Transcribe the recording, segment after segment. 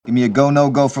Give me a go, no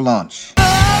go for launch.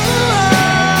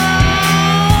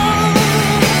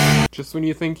 Just when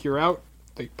you think you're out,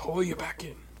 they pull you back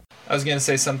in. I was going to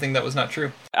say something that was not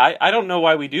true. I don't know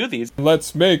why we do these.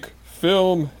 Let's make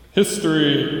film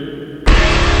history.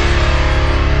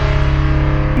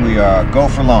 We are go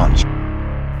for launch.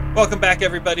 Welcome back,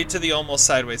 everybody, to the Almost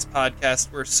Sideways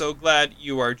podcast. We're so glad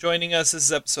you are joining us. This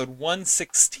is episode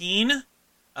 116.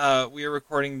 We are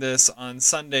recording this on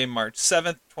Sunday, March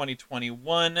 7th,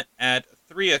 2021 at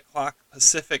 3 o'clock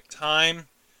Pacific time,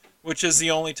 which is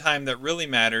the only time that really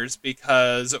matters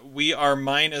because we are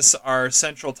minus our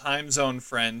central time zone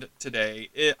friend today.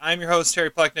 I'm your host, Terry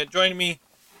Plucknett. Joining me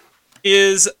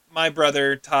is my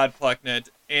brother, Todd Plucknett.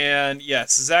 And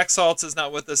yes, Zach Saltz is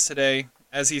not with us today.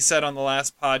 As he said on the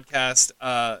last podcast,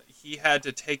 he had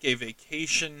to take a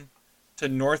vacation to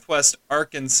Northwest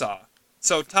Arkansas.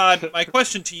 So, Todd, my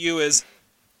question to you is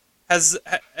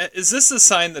this a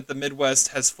sign that the Midwest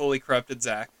has fully corrupted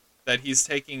Zach? That he's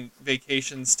taking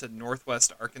vacations to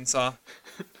Northwest Arkansas?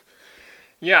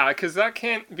 Yeah, because that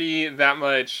can't be that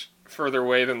much further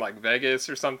away than, like, Vegas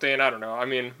or something. I don't know. I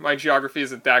mean, my geography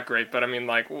isn't that great, but I mean,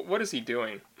 like, what is he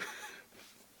doing?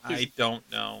 I don't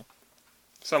know.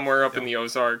 Somewhere up in the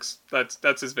Ozarks.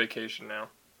 That's his vacation now.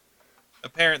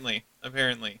 Apparently.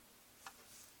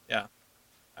 Yeah.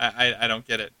 I don't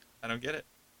get it.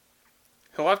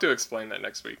 He'll have to explain that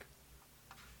next week.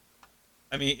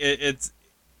 I mean, it's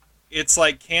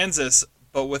like Kansas,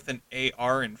 but with an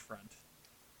AR in front.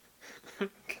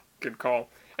 Good call.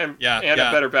 And a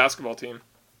better basketball team.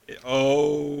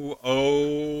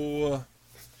 Oh,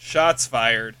 shots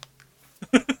fired.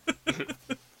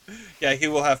 Yeah, he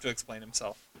will have to explain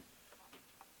himself.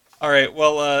 All right,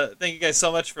 well, thank you guys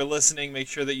so much for listening. Make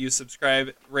sure that you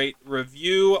subscribe, rate,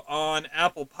 review on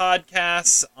Apple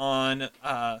Podcasts, on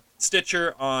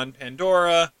Stitcher, on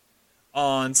Pandora,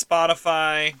 on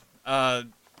Spotify.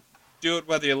 Do it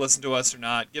whether you listen to us or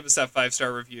not. Give us that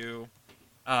 5-star review.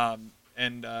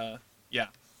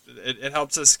 It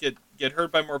helps us get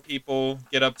heard by more people,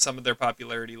 get up some of their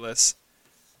popularity lists.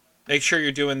 Make sure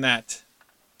you're doing that.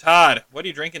 Todd, what are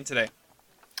you drinking today?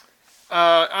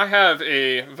 I have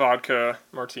a vodka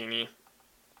martini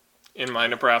in my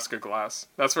Nebraska glass.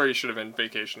 That's where you should have been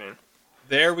vacationing.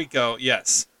 There we go.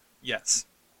 Yes. Yeah,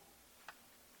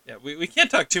 we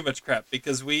can't talk too much crap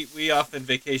because we often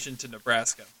vacation to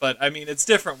Nebraska. But, I mean, it's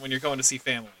different when you're going to see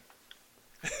family.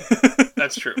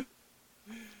 That's true.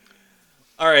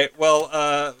 All right,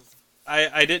 well,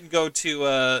 I didn't go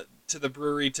to the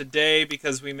brewery today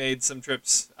because we made some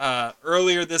trips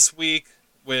earlier this week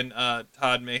when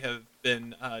Todd may have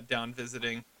been down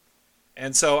visiting.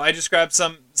 And so I just grabbed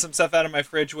some stuff out of my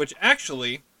fridge, which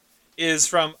actually is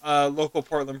from a local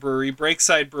Portland brewery,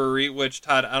 Breakside Brewery, which,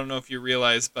 Todd, I don't know if you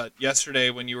realize, but yesterday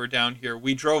when you were down here,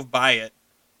 we drove by it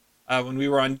when we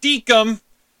were on Deacom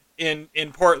in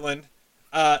Portland.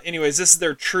 Anyways, this is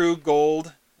their True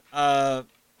Gold ale.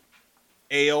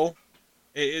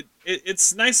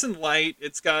 It's nice and light.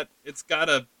 It's got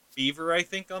a beaver, I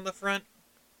think, on the front.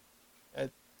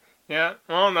 Yeah,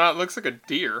 well, no, it looks like a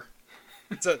deer.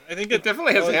 I think it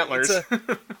definitely has antlers.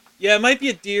 Yeah, it might be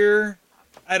a deer.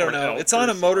 I don't know. Elk it's on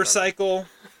a motorcycle,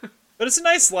 but it's a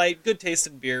nice light, good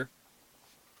tasting beer.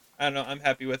 I don't know. I'm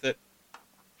happy with it.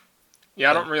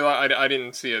 Yeah, I don't realize I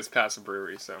didn't see us pass a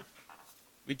brewery, so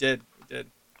we did.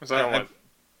 Was that on what?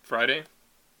 Friday?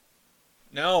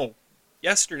 No,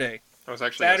 yesterday. That was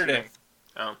actually Saturday. Yesterday.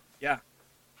 Oh, yeah.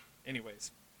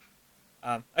 Anyways,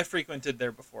 I frequented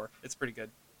there before. It's pretty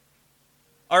good.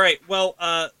 All right. Well,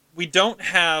 we don't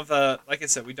have, like I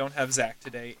said, we don't have Zach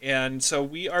today, and so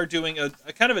we are doing a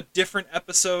kind of a different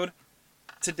episode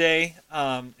today,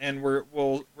 and we're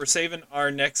saving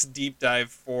our next deep dive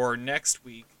for next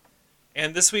week.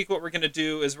 And this week, what we're going to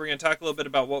do is we're going to talk a little bit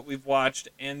about what we've watched,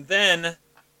 and then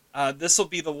this will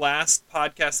be the last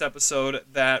podcast episode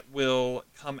that will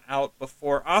come out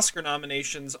before Oscar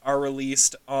nominations are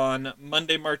released on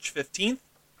Monday, March 15th.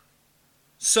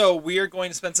 So we are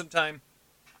going to spend some time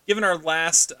given our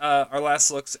last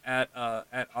looks at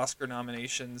Oscar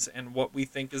nominations and what we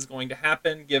think is going to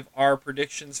happen, give our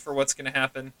predictions for what's going to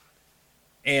happen,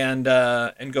 and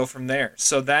go from there.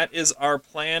 So that is our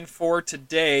plan for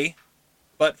today.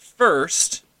 But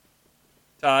first,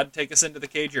 Todd, take us into the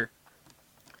cager.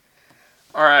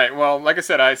 All right. Well, like I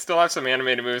said, I still have some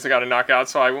animated movies I got to knock out,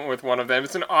 so I went with one of them.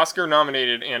 It's an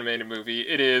Oscar-nominated animated movie.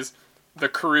 It is The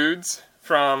Croods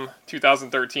from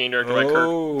 2013, directed by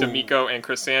Kurt D'Amico and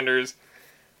Chris Sanders,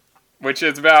 which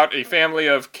is about a family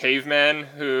of cavemen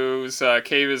whose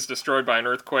cave is destroyed by an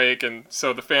earthquake, and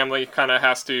so the family kind of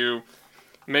has to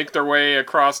make their way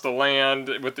across the land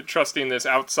with trusting this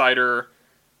outsider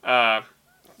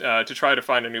to try to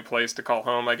find a new place to call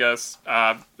home, I guess.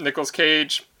 Nicolas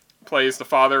Cage plays the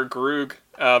father, Grug.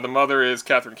 The mother is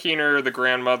Catherine Keener. The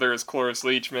grandmother is Cloris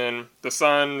Leachman. The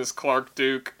son is Clark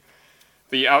Duke.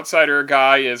 The outsider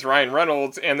guy is Ryan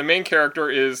Reynolds. And the main character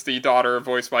is the daughter,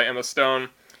 voiced by Emma Stone.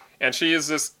 And she is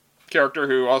this character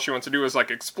who all she wants to do is like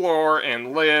explore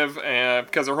and live, and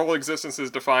because her whole existence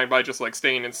is defined by just like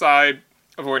staying inside,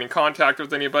 avoiding contact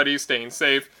with anybody, staying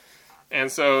safe, and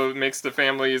so it makes the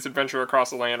family's adventure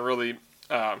across the land really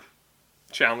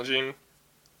challenging.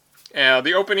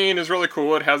 The opening is really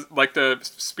cool. It has like to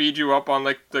speed you up on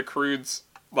like the Croods,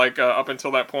 like up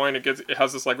until that point. It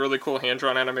has this like really cool hand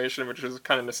drawn animation, which is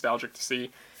kind of nostalgic to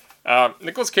see.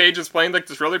 Nicolas Cage is playing like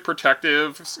this really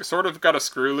protective, sort of got a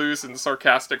screw loose and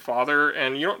sarcastic father,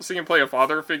 and you don't see him play a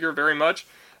father figure very much.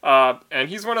 And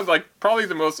he's one of like probably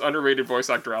the most underrated voice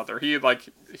actor out there. He's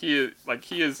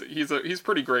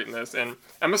pretty great in this. And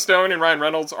Emma Stone and Ryan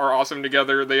Reynolds are awesome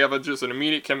together. They have just an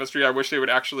immediate chemistry. I wish they would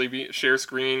actually share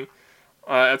screen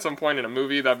at some point in a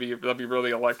movie. That'd be really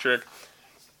electric.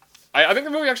 I think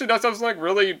the movie actually does have some like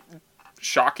really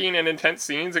shocking and intense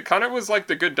scenes. It kind of was like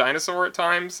The Good Dinosaur at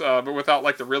times, but without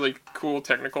like the really cool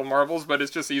technical marvels, but it's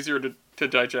just easier to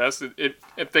digest.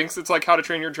 It thinks it's like How to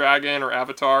Train Your Dragon or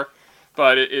Avatar,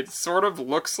 but it sort of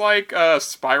looks like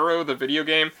Spyro the video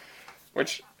game,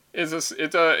 which is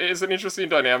an interesting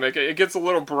dynamic. It gets a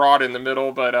little broad in the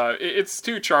middle, but it's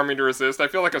too charming to resist. I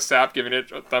feel like a sap giving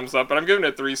it a thumbs up, but I'm giving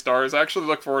it 3 stars. I actually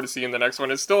look forward to seeing the next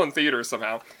one. It's still in theaters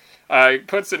somehow. It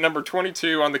puts it number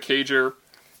 22 on the Cager,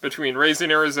 between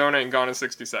Raising Arizona and Gone in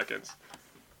 60 Seconds.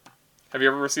 Have you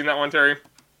ever seen that one, Terry?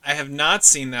 I have not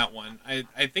seen that one.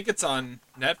 I think it's on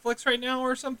Netflix right now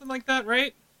or something like that,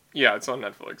 right? Yeah, it's on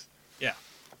Netflix. Yeah.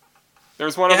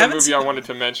 There's one other movie I wanted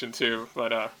to mention too,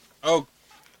 but oh,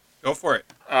 go for it.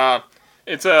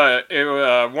 It's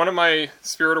one of my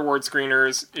Spirit Award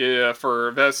screeners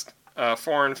for Best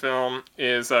Foreign Film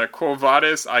is Quo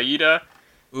Vadis, Aida.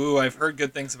 Ooh, I've heard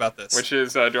good things about this. Which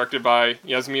is directed by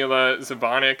Yasmila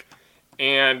Zabanik,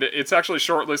 and it's actually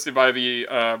shortlisted by the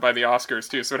Oscars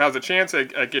too, so it has a chance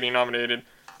at getting nominated.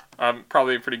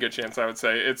 Probably a pretty good chance, I would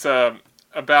say. It's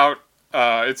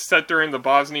it's set during the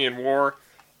Bosnian War,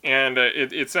 and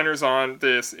it centers on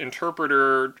this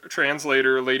interpreter,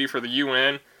 translator lady for the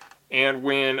UN, and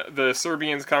when the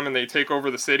Serbians come and they take over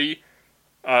the city,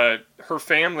 her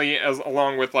family,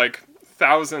 along with like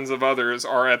thousands of others,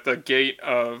 are at the gate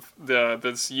of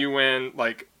this UN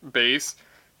like base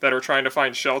that are trying to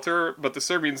find shelter, but the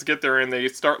Serbians get there and they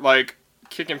start like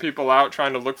kicking people out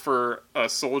trying to look for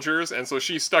soldiers, and so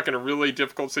she's stuck in a really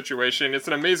difficult situation. It's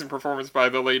an amazing performance by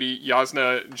the lady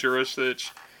Jasna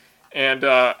Jurisic, and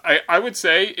I would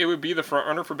say it would be the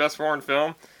frontrunner for Best Foreign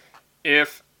Film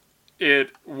if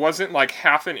it wasn't like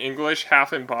half in English,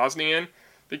 half in Bosnian,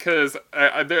 because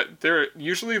they're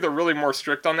usually really more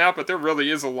strict on that, but there really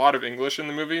is a lot of English in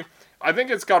the movie. I think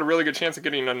it's got a really good chance of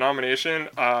getting a nomination,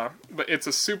 but it's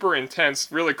a super intense,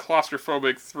 really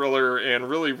claustrophobic thriller and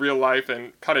really real life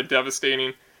and kind of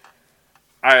devastating.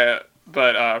 I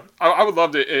would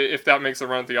love to if that makes a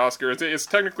run at the Oscars. It's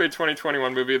technically a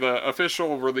 2021 movie. The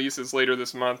official release is later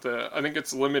this month. I think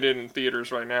it's limited in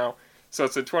theaters right now, so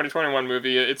it's a 2021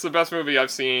 movie. It's the best movie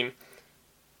I've seen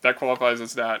that qualifies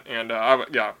as that, and I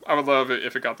would love it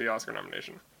if it got the Oscar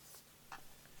nomination.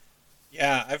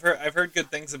 Yeah, I've heard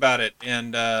good things about it,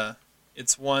 and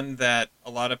it's one that a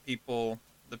lot of people,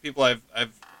 the people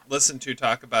I've listened to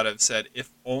talk about, have said if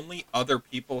only other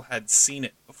people had seen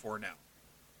it before now.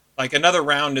 Like Another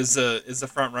Round is the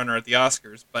front runner at the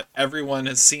Oscars, but everyone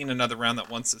has seen Another Round that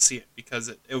wants to see it because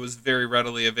it was very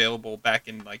readily available back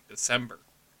in like December.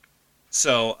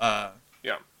 So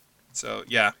yeah. So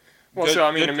yeah. Well, Good, so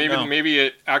I mean, maybe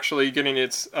it actually getting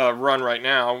its run right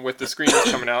now with the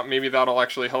screeners coming out, maybe that'll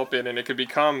actually help it, and it could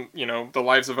become, The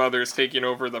Lives of Others taking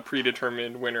over the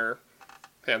predetermined winner,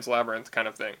 Pan's Labyrinth kind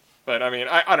of thing. But I mean,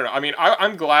 I don't know. I mean,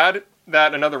 I'm glad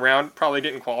that Another Round probably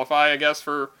didn't qualify, I guess,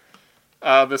 for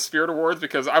the Spirit Awards,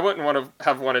 because I wouldn't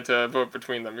have wanted to vote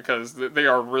between them because they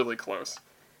are really close.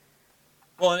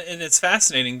 Well, and it's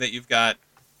fascinating that you've got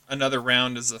Another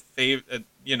Round as a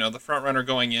the front runner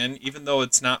going in, even though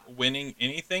it's not winning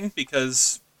anything,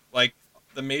 because like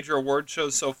the major award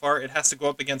shows so far, it has to go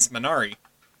up against Minari.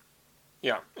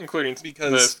 Yeah, including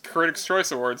because the Critics'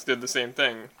 Choice Awards did the same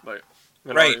thing, like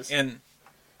Minari's. Right, and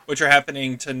which are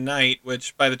happening tonight.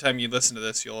 Which by the time you listen to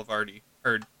this, you'll have already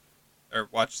heard or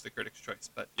watched the Critics' Choice.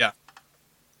 But yeah,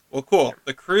 well, cool. Yeah.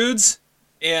 The Croods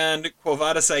and Quo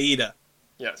Vadis Aida.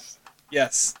 Yes.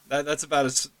 Yes, that's about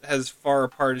as far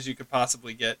apart as you could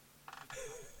possibly get.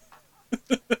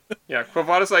 Yeah, Quo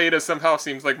Vadis Aida somehow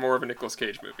seems like more of a Nicolas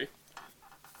Cage movie.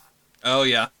 Oh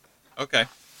yeah. Okay.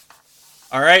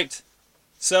 All right.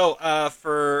 So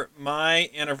for my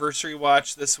anniversary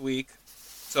watch this week,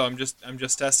 so I'm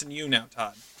just testing you now,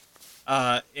 Todd.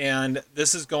 And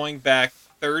this is going back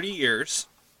 30 years,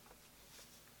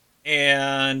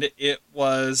 and it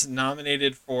was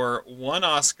nominated for one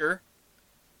Oscar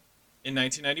in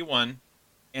 1991,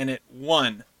 and it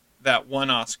won that one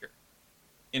Oscar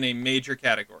in a major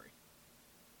category.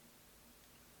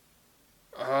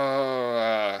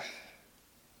 Oh,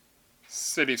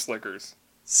 City Slickers.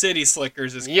 City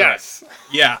Slickers is correct. Yes.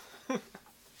 Yeah.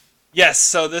 Yes,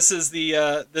 so this is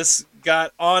the this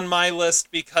got on my list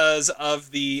because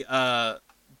of the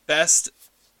best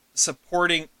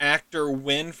supporting actor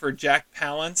win for Jack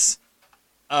Palance,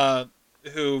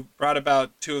 who brought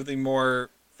about two of the more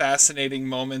fascinating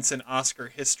moments in Oscar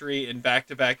history in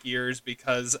back-to-back years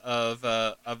because of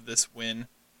this win.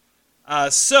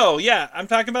 So yeah, I'm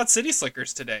talking about City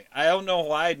Slickers today. I don't know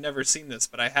why I'd never seen this,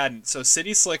 but I hadn't. So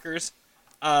City Slickers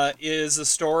is a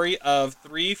story of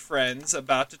three friends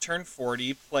about to turn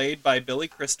 40, played by Billy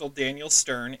Crystal, Daniel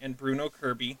Stern, and Bruno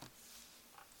Kirby,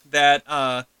 that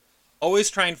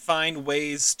always try and find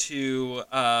ways to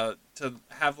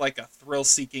have like a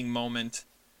thrill-seeking moment.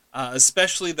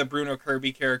 Especially the Bruno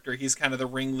Kirby character. He's kind of the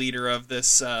ringleader of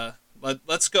this.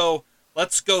 Let's go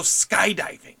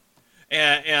skydiving,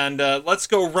 and let's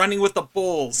go running with the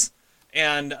bulls,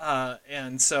 and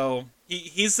so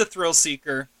he's the thrill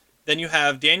seeker. Then you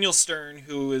have Daniel Stern,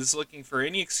 who is looking for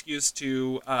any excuse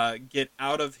to get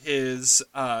out of his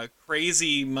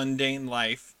crazy mundane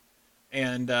life,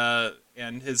 and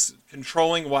his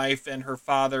controlling wife and her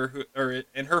father,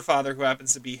 who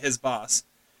happens to be his boss.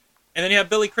 And then you have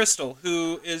Billy Crystal,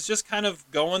 who is just kind of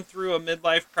going through a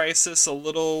midlife crisis, a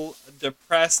little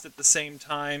depressed at the same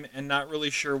time, and not really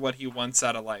sure what he wants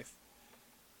out of life.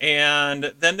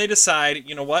 And then they decide,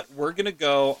 you know what, we're going to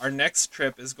go, our next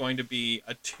trip is going to be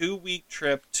a 2-week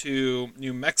trip to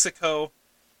New Mexico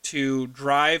to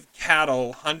drive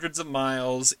cattle hundreds of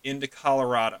miles into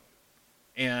Colorado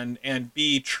and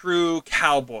be true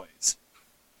cowboys.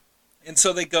 And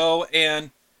so they go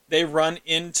and they run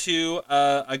into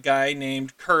a guy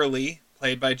named Curly,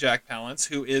 played by Jack Palance,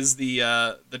 who is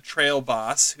the trail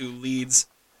boss who leads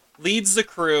the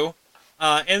crew.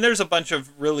 And there's a bunch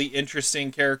of really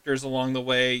interesting characters along the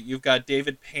way. You've got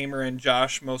David Paymer and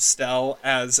Josh Mostel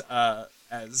as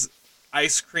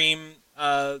ice cream,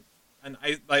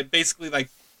 basically like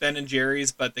Ben and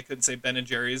Jerry's, but they couldn't say Ben and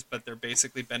Jerry's, but they're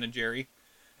basically Ben and Jerry.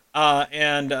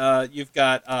 And you've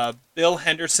got Bill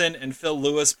Henderson and Phil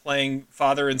Lewis playing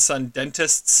father and son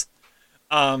dentists.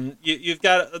 You've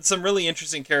got some really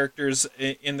interesting characters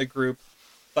in the group,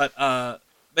 but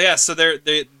yeah, so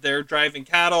they're driving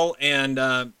cattle,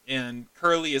 and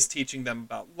Curly is teaching them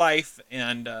about life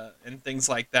and things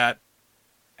like that.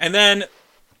 And then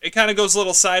it kind of goes a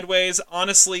little sideways.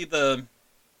 Honestly, the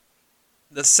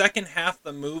second half of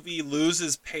the movie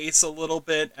loses pace a little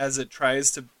bit as it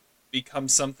tries to become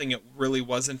something it really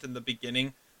wasn't in the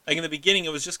beginning. Like in the beginning,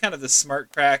 it was just kind of this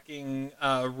smart cracking,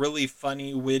 really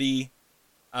funny, witty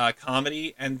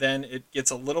comedy, and then it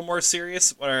gets a little more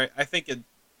serious, where I think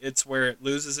it's where it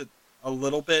loses it a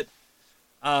little bit.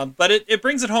 But it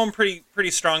brings it home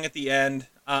pretty strong at the end.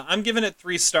 I'm giving it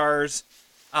 3 stars.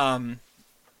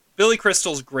 Billy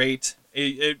Crystal's great.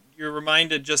 You're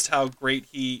reminded just how great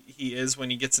he is when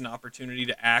he gets an opportunity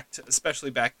to act, especially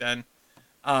back then.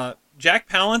 Jack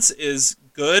Palance is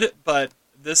good, but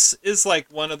this is like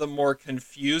one of the more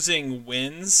confusing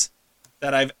wins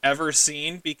that I've ever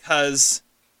seen, because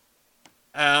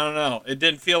I don't know, it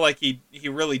didn't feel like he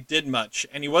really did much,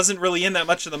 and he wasn't really in that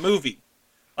much of the movie.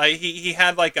 Like he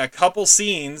had like a couple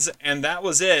scenes, and that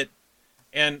was it.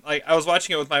 And like I was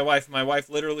watching it with my wife, and my wife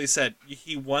literally said,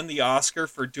 he won the Oscar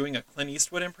for doing a Clint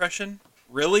Eastwood impression?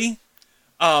 Really?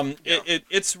 Yeah.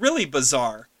 It's really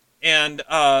bizarre. And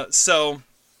so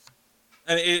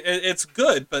I mean, it's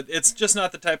good, but it's just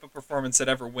not the type of performance that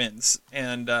ever wins.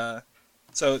 And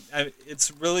so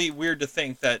it's really weird to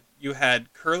think that you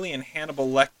had Curly and Hannibal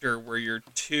Lecter were your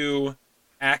 2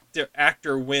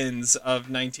 actor wins of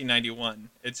 1991.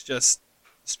 It's just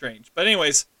strange. But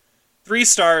anyways, 3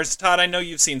 stars. Todd, I know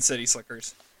you've seen City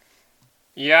Slickers.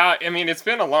 Yeah, I mean, it's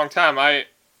been a long time. I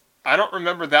don't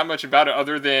remember that much about it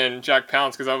other than Jack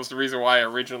Palance, because that was the reason why I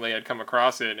originally had come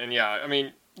across it. And yeah, I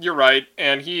mean, you're right.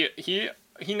 And he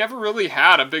never really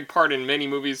had a big part in many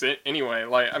movies anyway.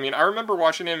 Like, I mean, I remember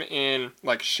watching him in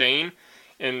like Shane,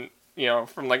 from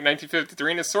like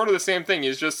 1953, and it's sort of the same thing.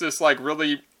 He's just this like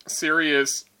really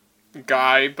serious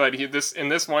guy, but in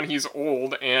this one he's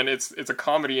old, and it's a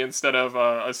comedy instead of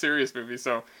a serious movie.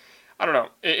 So I don't know.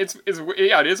 It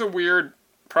is a weird,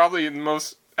 probably the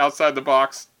most outside the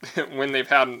box when they've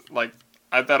had like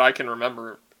that I can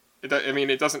remember. I mean,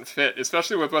 it doesn't fit,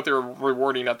 especially with what they were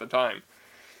rewarding at the time.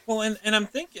 Well, and I'm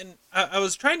thinking, I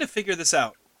was trying to figure this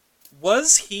out.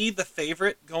 Was he the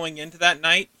favorite going into that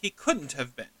night? He couldn't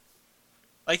have been.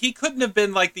 Like, he couldn't have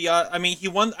been like the. I mean, he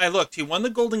won. I looked. He won the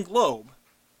Golden Globe.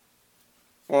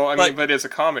 Well, I mean, but it's a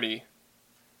comedy.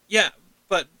 Yeah,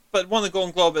 but won the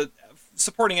Golden Globe.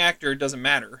 Supporting actor doesn't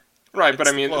matter. Right, but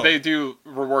I mean, they do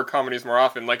reward comedies more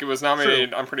often. Like, it was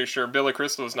nominated. True. I'm pretty sure Billy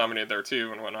Crystal was nominated there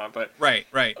too and whatnot. But right.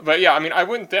 But yeah, I mean, I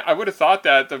would have thought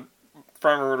that the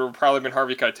front runner would have probably been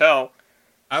Harvey Keitel.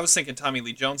 I was thinking Tommy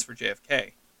Lee Jones for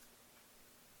JFK.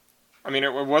 I mean,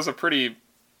 it was a pretty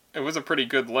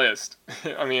good list.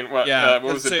 I mean, what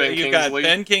was it? So Ben Kingsley? Got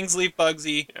Ben Kingsley,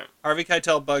 Bugsy, yeah. Harvey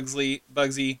Keitel,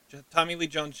 Bugsy, Tommy Lee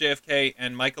Jones, JFK,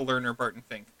 and Michael Lerner, Barton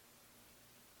Fink.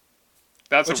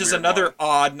 Which is another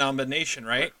odd nomination,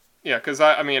 right? Yeah, because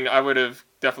I would have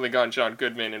definitely gone John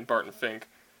Goodman and Barton Fink,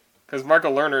 because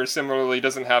Michael Lerner similarly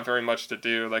doesn't have very much to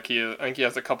do. Like I think he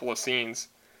has a couple of scenes.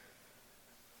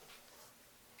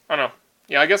 I don't know.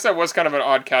 Yeah, I guess that was kind of an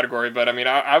odd category, but I mean,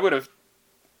 I would have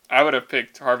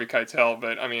picked Harvey Keitel,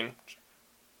 but I mean,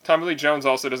 Tommy Lee Jones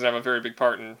also doesn't have a very big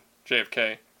part in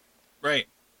JFK. Right.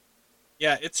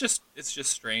 Yeah, it's just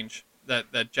strange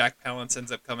that Jack Palance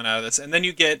ends up coming out of this, and then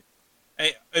you get.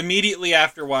 Immediately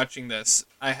after watching this,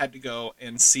 I had to go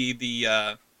and see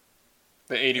the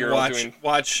 80-year-old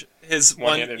watch his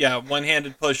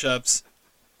one-handed push-ups,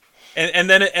 and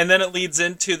then it leads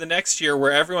into the next year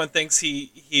where everyone thinks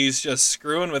he's just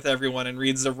screwing with everyone and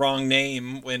reads the wrong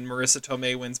name when Marissa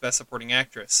Tomei wins Best Supporting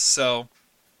Actress. So,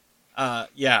 that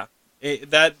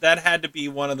had to be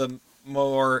one of the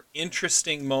more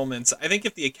interesting moments. I think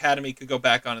if the Academy could go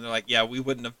back on and they're like, yeah, we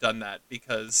wouldn't have done that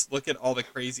because look at all the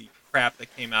crazy crap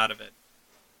that came out of it.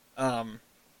 Well,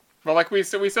 like we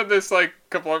said this like a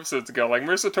couple episodes ago, like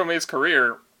Marissa Tomei's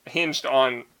career hinged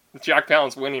on Jack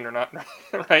Palance winning or not,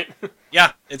 right?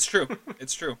 Yeah, it's true.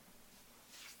 It's true.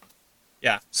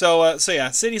 Yeah. So yeah,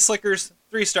 City Slickers,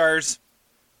 3 stars.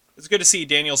 It's good to see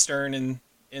Daniel Stern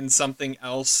in something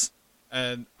else.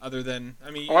 Other than,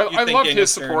 I mean, I loved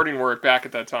his supporting work back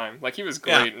at that time. Like, he was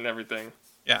great and everything.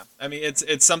 Yeah, I mean,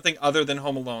 it's something other than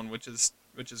Home Alone, which is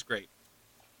great.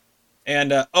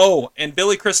 And and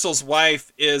Billy Crystal's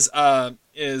wife is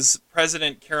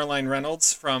President Caroline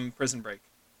Reynolds from Prison Break,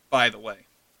 by the way.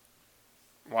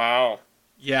 Wow.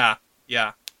 Yeah.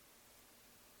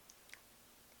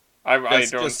 I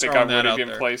don't think I would have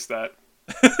even placed that.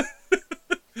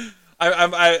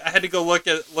 I had to go look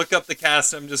up the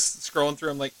cast. I'm just scrolling through.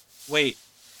 I'm like, wait,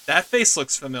 that face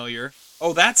looks familiar.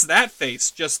 Oh, that's that face,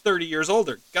 just 30 years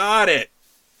older. Got it.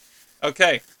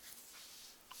 Okay.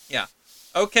 Yeah.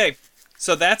 Okay.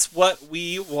 So that's what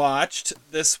we watched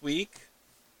this week.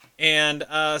 And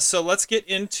so let's get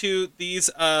into these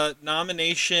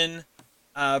nomination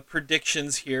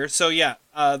predictions here. So yeah,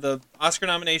 the Oscar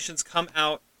nominations come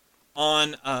out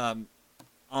on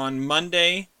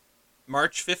Monday,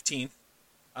 March 15th,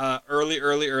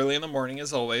 early in the morning,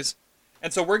 as always.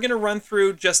 And so we're going to run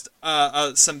through just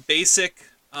some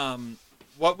basic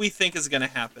what we think is going to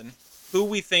happen, who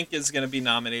we think is going to be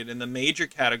nominated in the major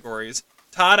categories.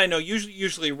 Todd, I know you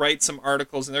usually write some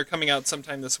articles, and they're coming out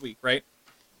sometime this week, right?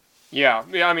 Yeah,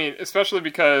 I mean, especially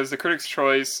because the Critics'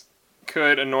 Choice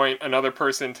could anoint another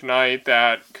person tonight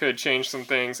that could change some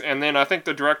things. And then I think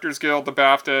the Directors Guild, the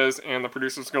BAFTAs, and the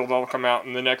Producers Guild all come out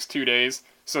in the next 2 days.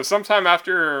 So sometime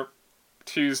after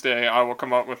Tuesday, I will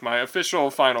come up with my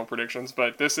official final predictions.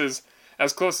 But this is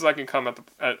as close as I can come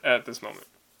at this moment.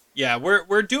 Yeah,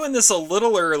 we're doing this a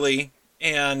little early,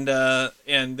 and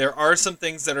there are some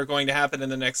things that are going to happen in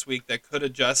the next week that could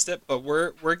adjust it. But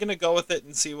we're gonna go with it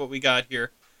and see what we got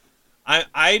here. I'm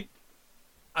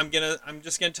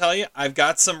just gonna tell you, I've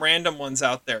got some random ones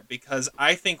out there because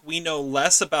I think we know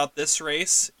less about this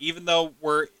race, even though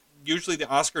usually the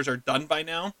Oscars are done by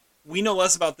now. We know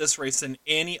less about this race than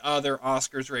any other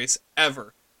Oscars race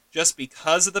ever, just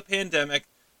because of the pandemic,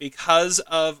 because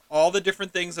of all the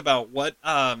different things about what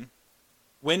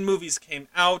when movies came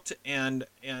out and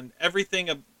everything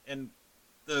and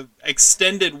the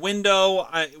extended window.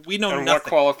 We know and nothing. What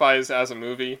qualifies as a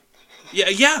movie.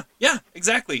 Yeah,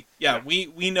 exactly. Yeah,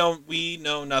 we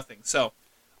know nothing. So,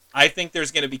 I think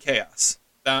there's going to be chaos.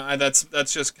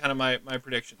 That's just kind of my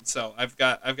prediction. So, I've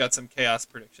got some chaos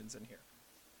predictions in here.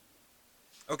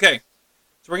 Okay,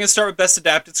 so we're going to start with Best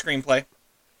Adapted Screenplay,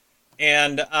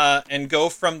 and go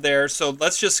from there. So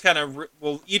let's just kind of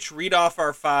we'll each read off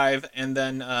our 5, and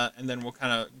then we'll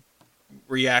kind of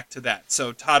react to that.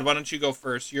 So, Todd, why don't you go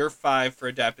first? Your 5 for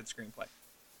Adapted Screenplay.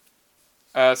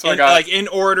 So I got like in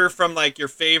order from like your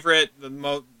favorite,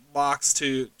 the locks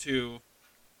to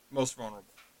most vulnerable.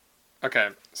 okay.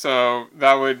 So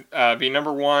that would be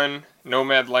number 1,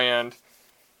 Nomadland.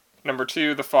 Number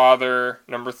 2, The Father.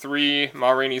 Number 3,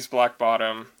 Ma Rainey's Black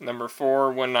Bottom. Number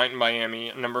 4, One Night in Miami.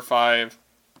 And number 5,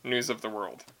 News of the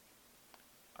World.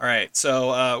 All right,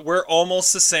 so we're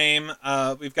almost the same.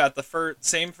 We've got the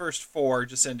same first 4,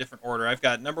 just in a different order. I've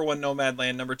got number 1,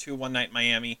 Nomadland. Number 2, One Night in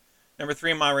Miami. Number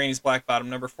 3, Ma Rainey's Black Bottom.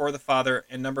 Number 4, The Father.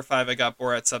 And number 5, I got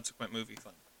Borat's subsequent movie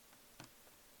film.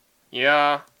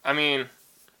 Yeah, I mean,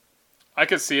 I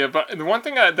could see it, but the one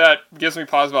thing that gives me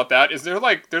pause about that is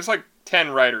there's like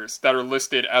 10 writers that are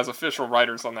listed as official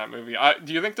writers on that movie.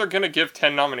 Do you think they're gonna give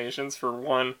 10 nominations for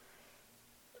one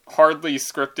hardly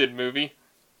scripted movie?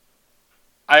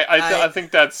 I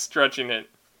think that's stretching it.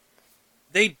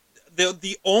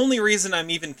 The only reason I'm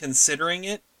even considering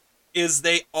it is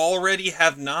they already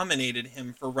have nominated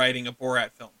him for writing a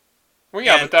Borat film. Well,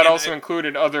 yeah, but that also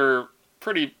included other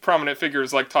pretty prominent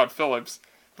figures like Todd Phillips.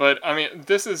 But I mean,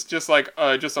 this is just like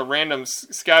just a random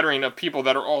scattering of people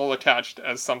that are all attached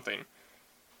as something.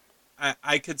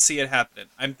 I could see it happening.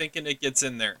 I'm thinking it gets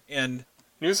in there. And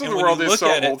News of the World is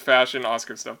so old-fashioned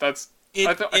Oscar stuff. I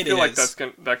feel like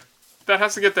that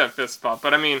has to get that fist bump.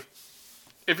 But I mean,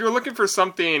 if you're looking for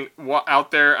something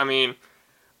out there, I mean,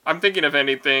 I'm thinking of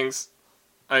Ending Things.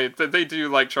 They do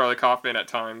like Charlie Kaufman at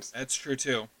times. That's true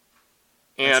too.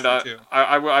 And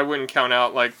I wouldn't count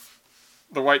out like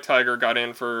the White Tiger got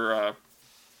in for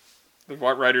the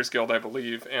Writers Guild, I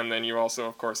believe, and then you also,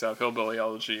 of course, have Hillbilly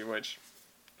Elegy, which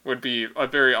would be a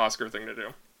very Oscar thing to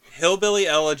do. Hillbilly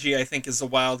Elegy, I think, is a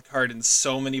wild card in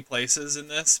so many places in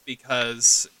this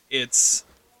because it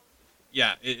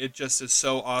just is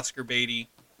so Oscar baity.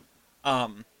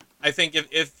 I think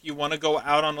if you want to go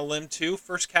out on a limb too,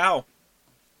 First Cow.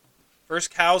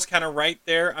 First Cow's kind of right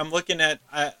there. I'm looking at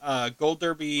Gold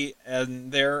Derby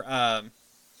and their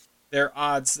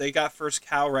odds. They got First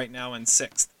Cow right now in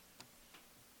 6th.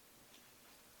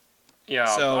 Yeah,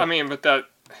 so, I mean, but that,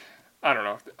 I don't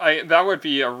know. That would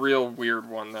be a real weird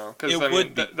one though, because I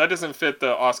mean that doesn't fit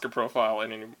the Oscar profile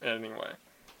in any way.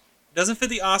 It doesn't fit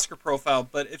the Oscar profile,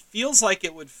 but it feels like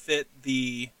it would fit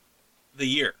the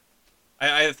year.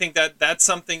 I think that's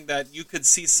something that you could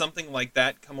see something like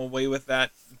that come away with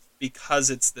that because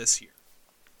it's this year.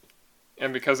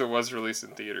 And because it was released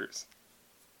in theaters.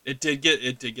 It did get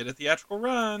a theatrical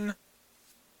run.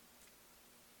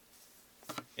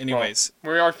 Anyways,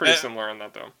 well, we are pretty similar on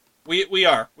that though. We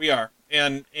are.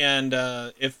 And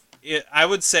I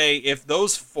would say if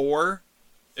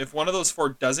one of those 4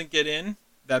 doesn't get in,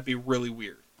 that'd be really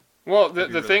weird. Well,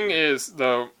 the thing is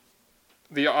though,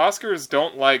 the Oscars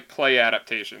don't like play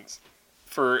adaptations,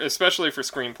 especially for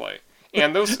screenplay.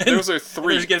 And those are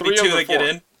 3. There's gonna be 2 that get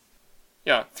in.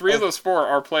 Yeah, 3 of those 4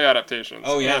 are play adaptations.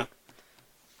 Oh yeah.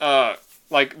 And,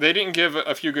 like they didn't give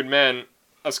A Few Good Men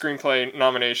a screenplay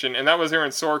nomination, and that was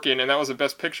Aaron Sorkin, and that was a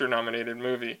Best Picture nominated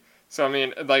movie. So I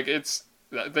mean, like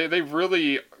they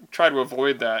really try to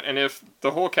avoid that. And if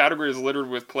the whole category is littered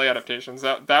with play adaptations,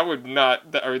 that would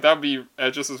be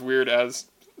just as weird as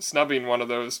snubbing one of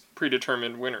those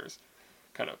predetermined winners,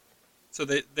 kind of. So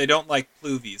they don't like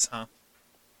pluvies, huh?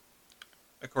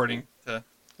 According to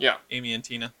Amy and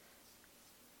Tina.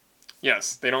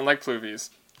 Yes, they don't like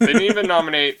pluvies. They didn't even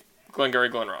nominate Glengarry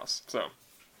Glen Ross. So.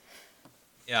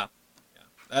 Yeah.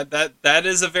 That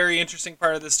is a very interesting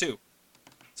part of this too.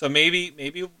 So maybe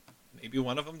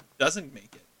one of them doesn't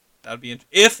make it. That would be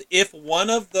if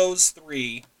one of those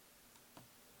 3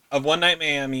 of One Night in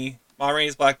Miami, Ma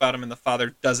Rainey's Black Bottom, and The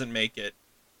Father doesn't make it.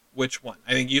 Which one?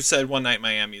 I think you said One Night in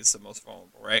Miami is the most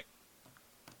vulnerable, right?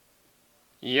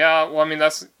 Yeah, well, I mean,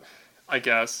 I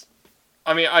guess.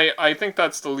 I mean, I think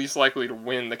that's the least likely to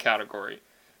win the category.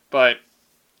 But,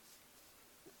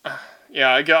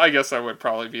 yeah, I guess that would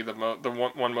probably be the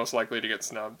one most likely to get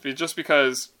snubbed. Just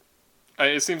because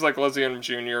it seems like Leslie Odom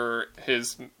Jr.,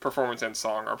 his performance and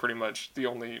song are pretty much the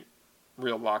only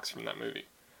real locks from that movie.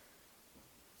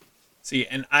 See,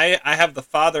 and I have The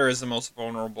Father as the most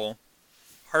vulnerable,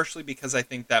 partially because I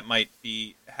think that might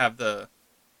have the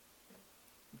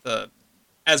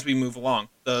as we move along,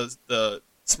 the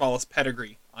smallest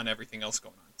pedigree on everything else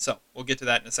going on. So we'll get to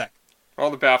that in a sec. Well,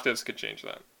 the BAFTAs could change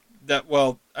that. The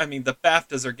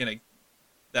BAFTAs are gonna.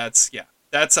 That's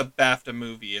a BAFTA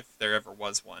movie if there ever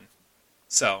was one.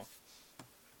 So,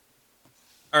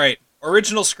 all right,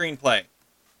 original screenplay.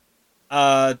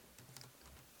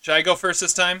 Should I go first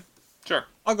this time? Sure.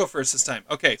 I'll go first this time.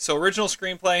 Okay, so original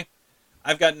screenplay.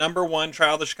 I've got number 1,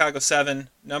 Trial of the Chicago 7.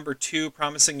 Number 2,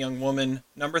 Promising Young Woman.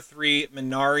 Number 3,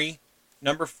 Minari.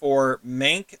 Number 4,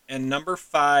 Mank. And number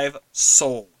 5,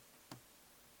 Soul.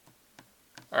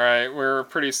 All right, we're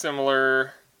pretty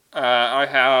similar. I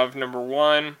have number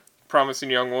 1, Promising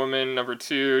Young Woman. Number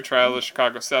 2, Trial of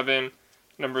Chicago 7.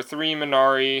 Number 3,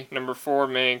 Minari. Number 4,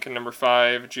 Mank. And number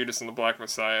 5, Judas and the Black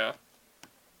Messiah.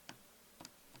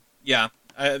 Yeah,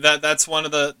 that's one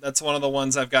of the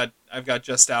ones I've got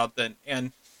just out. Then,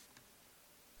 and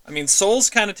I mean, Soul's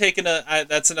kind of taken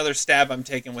that's another stab I'm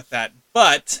taking with that.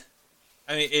 But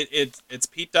I mean, it's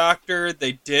Pete Docter.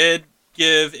 They did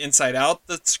give Inside Out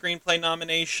the screenplay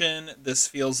nomination. This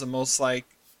feels the most like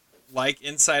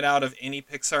Inside Out of any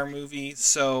Pixar movie.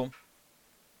 So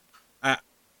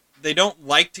they don't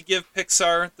like to give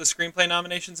Pixar the screenplay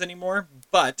nominations anymore,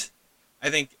 but I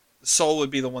think Soul would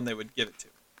be the one they would give it to.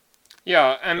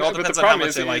 Yeah, but the problem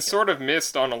is it's sort of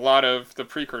missed on a lot of the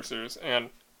precursors,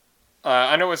 and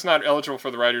I know it's not eligible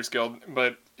for the Writers Guild,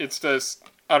 but it's just,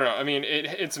 I don't know, I mean,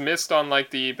 it's missed on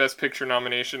like the Best Picture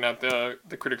nomination at the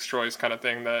Critics' Choice kind of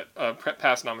thing that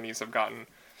past nominees have gotten.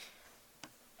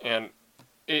 And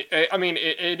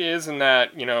it is in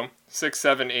that, 6,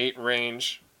 7, 8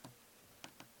 range.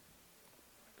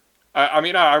 I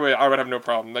would have no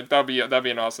problem. Like that'd be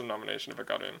an awesome nomination if it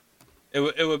got in.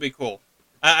 It would be cool.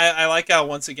 I like how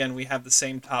once again we have the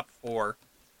same top 4.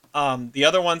 The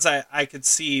other ones I could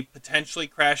see potentially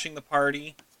crashing the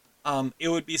party. It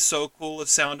would be so cool if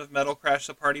Sound of Metal crashed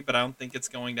the party, but I don't think it's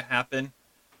going to happen.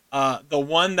 The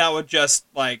one that would just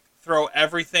like throw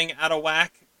everything out of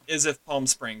whack is if Palm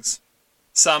Springs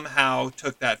somehow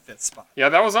took that 5th spot. Yeah,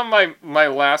 that was on my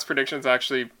last predictions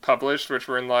actually published, which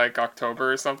were in like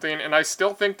October or something, and I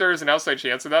still think there's an outside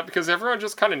chance of that because everyone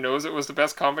just kind of knows it was the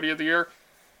best comedy of the year,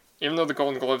 even though the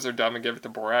Golden Globes are dumb and give it to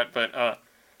Borat. But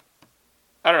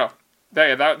I don't know.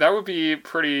 That would be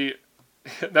pretty.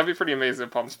 That'd be pretty amazing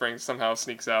if Palm Springs somehow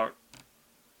sneaks in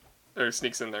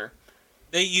there.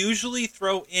 They usually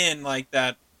throw in like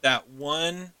that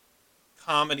one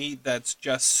comedy that's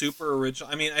just super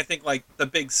original. I mean, I think like The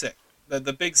Big Sick.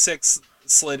 The Big Six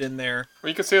slid in there. Well,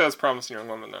 you could say that's Promising Young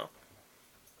Woman, though.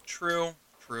 True.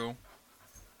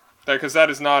 Because that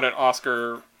is not an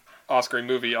Oscar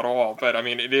movie at all. But I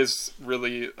mean, it is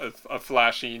really a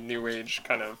flashy new age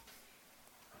kind of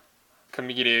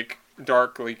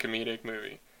darkly comedic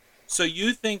movie. So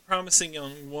you think Promising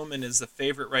Young Woman is the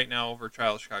favorite right now over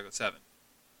Trial of Chicago 7?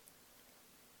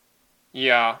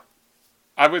 Yeah,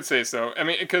 I would say so. I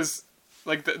mean, because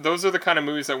like those are the kind of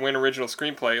movies that win original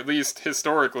screenplay, at least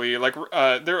historically. Like,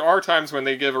 there are times when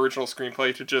they give original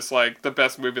screenplay to just like the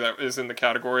best movie that is in the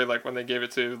category, like when they gave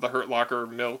it to The Hurt Locker,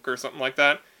 Milk, or something like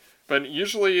that. But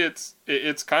usually it's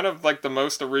kind of like the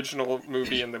most original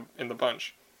movie in the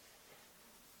bunch.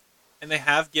 And they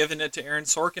have given it to Aaron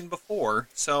Sorkin before,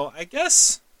 so I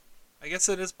guess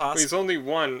it is possible. Well, he's only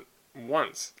won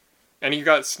once, and he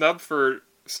got snubbed for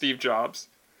Steve Jobs.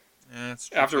 Yeah, that's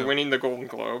true after too. winning the Golden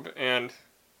Globe. And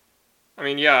I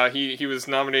mean, yeah, he was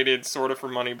nominated sort of for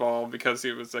Moneyball because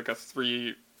it was like a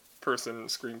 3-person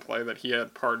screenplay that he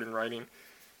had part in writing,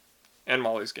 and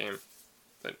Molly's Game.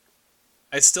 But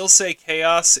I still say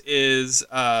Chaos is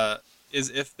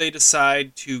if they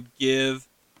decide to give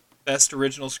Best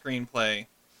Original Screenplay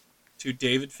to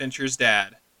David Fincher's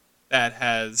dad that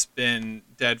has been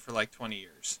dead for like 20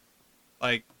 years.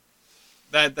 Like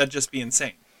that'd just be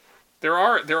insane. There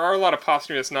are a lot of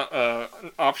posthumous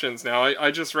options now.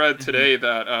 I just read today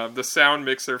that the sound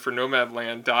mixer for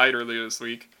Nomadland died earlier this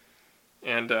week,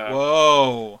 and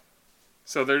whoa.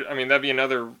 So that'd be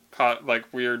another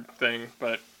weird thing,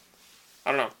 but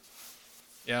I don't know.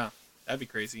 Yeah, that'd be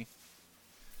crazy.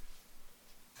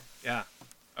 Yeah.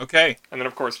 Okay. And then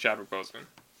of course Chadwick Boseman.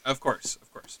 Of course.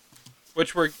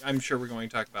 Which I'm sure we're going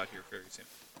to talk about here very soon.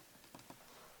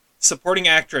 Supporting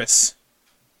actress.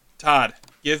 Todd,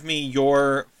 give me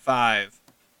your 5.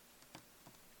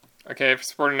 Okay, for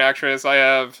supporting actress, I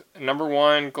have number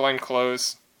 1, Glenn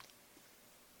Close.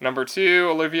 Number 2,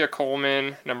 Olivia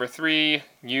Colman. Number 3,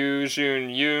 Yoo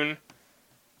Jun-yoon.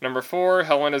 Number 4,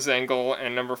 Helena Zengel.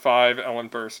 And number 5, Ellen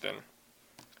Burstyn.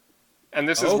 And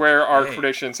this is where our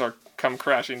predictions come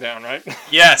crashing down, right?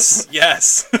 Yes.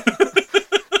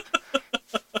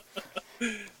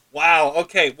 Wow,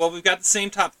 okay. Well, we've got the same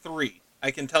top 3.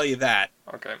 I can tell you that.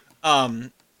 Okay.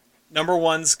 Number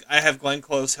 1's I have Glenn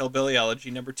Close, Hillbilly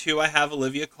Elegy. Number 2, I have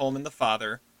Olivia Colman, The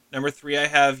Father. Number 3, I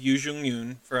have Yoo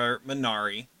Jung-yoon for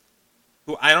Minari,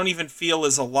 who I don't even feel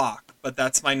is a lock, but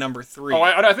that's my number 3. Oh,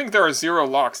 I think there are 0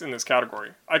 locks in this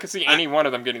category. I could see any one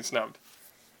of them getting snubbed.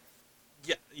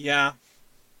 Yeah.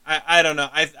 I don't know.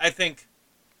 I think...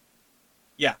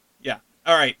 Yeah.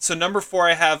 All right, so number 4,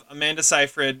 I have Amanda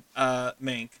Seyfried,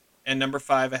 Mank. And number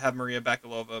 5, I have Maria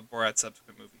Bakalova, Borat's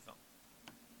subsequent movie film.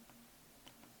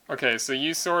 Okay, so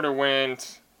you sort of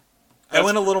went... I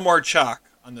went a little more chalk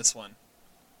on this one.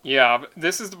 Yeah,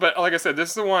 but like I said, this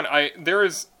is the one there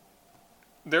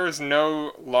is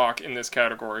no lock in this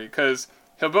category because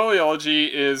Hillbilly Elegy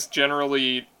is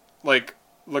generally like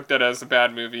looked at as a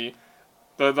bad movie.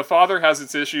 The Father has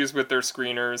its issues with their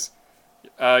screeners.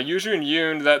 Yuju and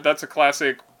Yoon, that's a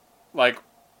classic, like,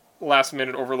 last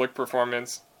minute overlooked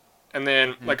performance. And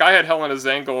then like I had Helena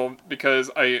Zengel because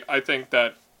I think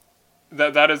that's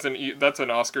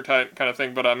an Oscar type kind of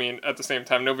thing, but I mean at the same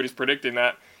time nobody's predicting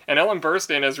that. And Ellen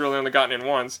Burstyn has really only gotten in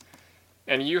once.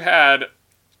 And you had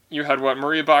what,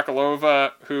 Maria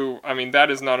Bakalova, who, I mean,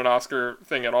 that is not an Oscar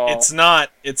thing at all. It's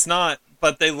not,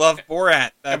 but they love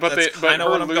Borat. That's kind of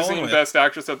what I'm going losing with. Best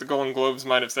Actress at the Golden Globes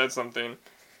might have said something.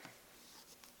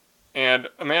 And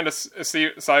Amanda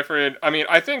Seyfried, I mean,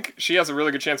 I think she has a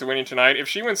really good chance of winning tonight. If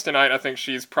she wins tonight, I think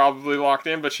she's probably locked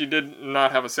in, but she did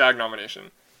not have a SAG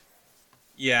nomination.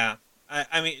 Yeah.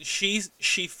 I mean, she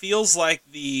feels like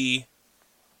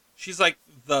she's like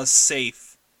the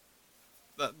safe.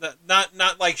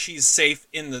 Not like she's safe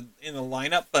in the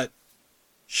lineup, but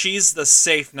she's the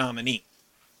safe nominee.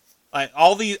 Like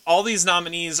all these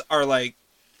nominees are like,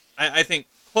 I think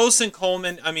Close and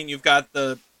Coleman. I mean, you've got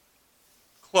the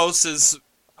Close is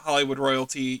Hollywood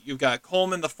royalty. You've got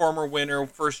Coleman, the former winner,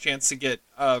 first chance to get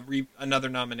another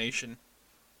nomination,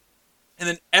 and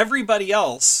then everybody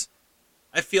else.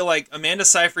 I feel like Amanda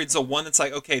Seyfried's the one that's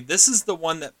like, okay, this is the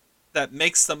one that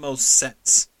makes the most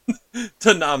sense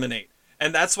to nominate.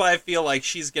 And that's why I feel like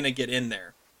she's going to get in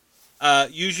there.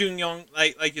 Yu Jun-young,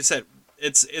 like you said,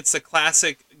 it's a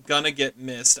classic gonna get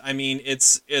missed. I mean,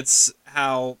 it's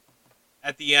how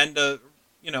at the end of,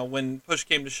 when push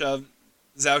came to shove,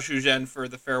 Zhao Shuzhen for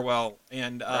The Farewell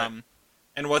and Right.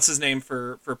 And what's his name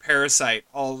for Parasite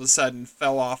all of a sudden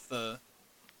fell off the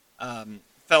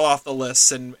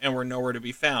lists and were nowhere to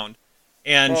be found.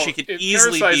 And she could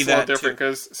easily Parasite's be that a little different too.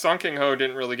 because Song Kang-ho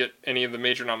didn't really get any of the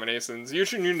major nominations. Yu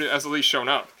Jun-yoon has at least shown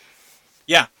up.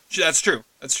 Yeah, that's true.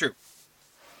 That's true.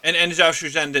 And Zhao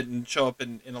Shuzhen didn't show up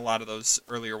in a lot of those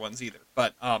earlier ones either.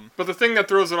 But the thing that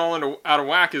throws it all out of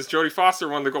whack is Jodie Foster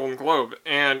won the Golden Globe,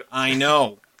 and I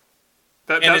know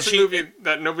that's a movie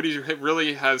that nobody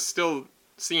really has still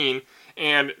seen,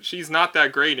 and she's not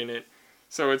that great in it.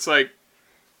 So it's like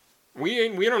we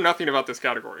know nothing about this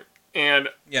category, and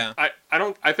yeah.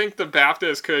 I think the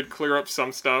BAFTAs could clear up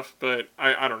some stuff, but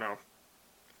I don't know.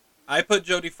 I put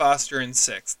Jodie Foster in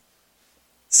 6th.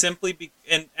 Simply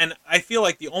and I feel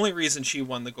like the only reason she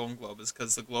won the Golden Globe is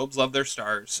because the Globes love their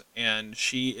stars, and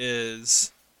she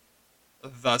is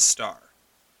the star.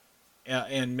 Yeah,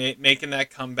 and making that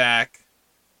comeback,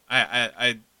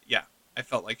 I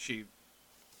felt like she.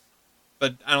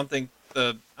 But I don't think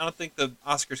the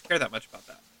Oscars care that much about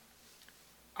that.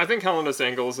 I think Helena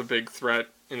Zengel is a big threat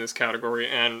in this category,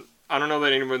 and I don't know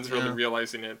that anyone's really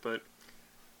realizing it, but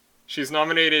she's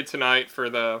nominated tonight for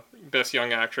the Best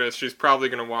Young Actress. She's probably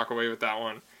going to walk away with that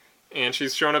one. And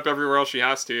she's shown up everywhere else she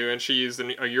has to, and she's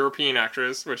a European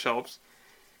actress, which helps.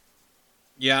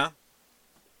 Yeah.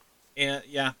 And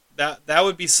yeah, that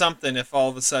would be something if all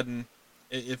of a sudden,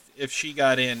 if she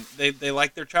got in. They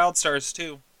like their child stars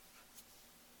too.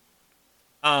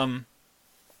 All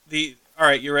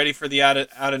right, you ready for the out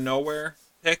of nowhere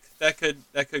pick that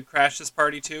could crash this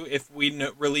party too if we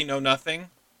really know nothing?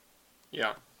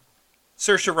 Yeah.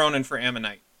 Saoirse Ronan for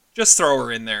Ammonite. Just throw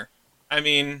her in there. I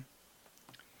mean,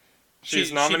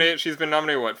 she's nominated. She's been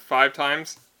nominated what, 5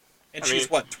 times? And she's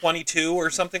 22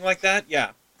 or something like that.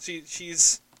 Yeah,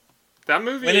 she's. That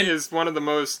movie is one of the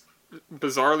most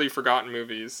bizarrely forgotten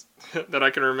movies that I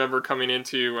can remember coming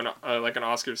into an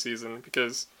Oscar season,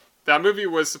 because that movie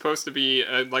was supposed to be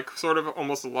sort of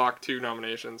almost a lock 2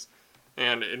 nominations,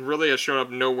 and it really has shown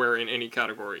up nowhere in any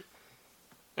category.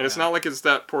 And it's not like it's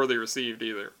that poorly received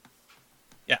either.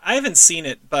 Yeah, I haven't seen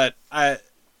it, but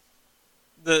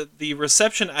the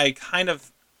reception I kind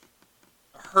of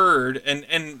heard,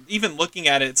 and even looking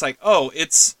at it, it's like, oh,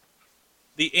 it's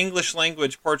the English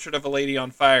language Portrait of a Lady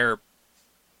on Fire,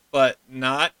 but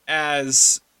not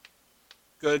as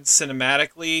good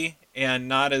cinematically and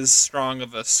not as strong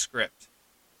of a script,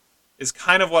 is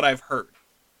kind of what I've heard.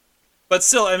 But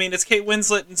still, I mean, it's Kate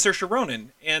Winslet and Saoirse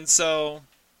Ronan, and so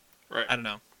Right. I don't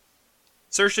know.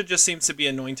 Saoirse just seems to be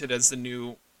anointed as the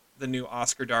new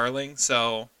Oscar darling,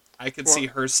 so I could see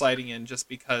her sliding in just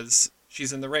because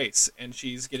she's in the race and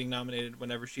she's getting nominated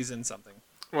whenever she's in something.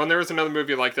 Well, and there was another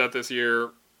movie like that this year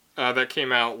that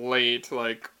came out late,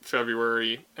 like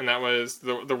February, and that was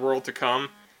The World to Come,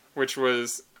 which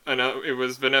was it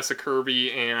was Vanessa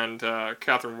Kirby and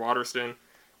Catherine Waterston,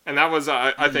 and that was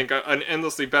I think an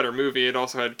endlessly better movie. It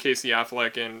also had Casey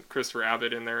Affleck and Christopher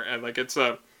Abbott in there, and it's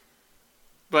a.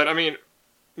 But I mean,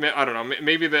 I don't know.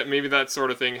 Maybe that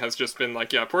sort of thing has just been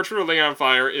like, yeah, Portrait of a Lady on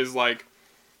Fire is like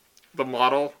the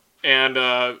model,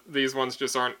 and these ones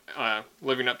just aren't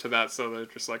living up to that. So they're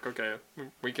just like, okay,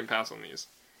 we can pass on these.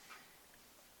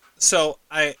 So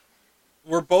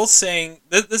we're both saying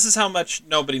this is how much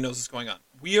nobody knows what's going on.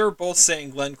 We are both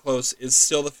saying Glenn Close is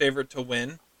still the favorite to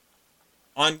win.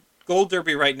 On Gold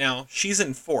Derby right now, she's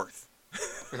in 4th.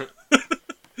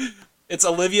 It's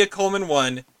Olivia Colman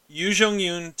 1, Yoo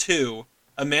Jung-yoon 2,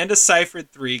 Amanda Seyfried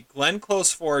 3, Glenn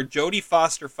Close 4, Jodie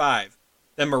Foster 5,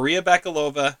 then Maria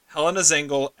Bakalova, Helena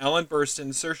Zengel, Ellen Burstyn,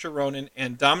 Saoirse Ronan,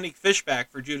 and Dominique Fishback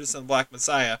for Judas and the Black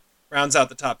Messiah rounds out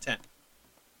the top 10.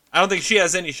 I don't think she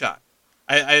has any shot.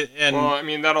 Well, I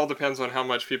mean, that all depends on how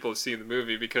much people have seen the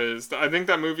movie, because I think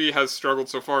that movie has struggled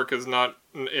so far because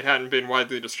it hadn't been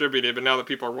widely distributed, but now that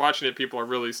people are watching it, people are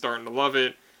really starting to love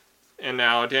it. And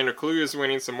now Daniel Kaluuya is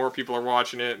winning, so more people are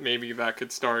watching it. Maybe that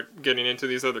could start getting into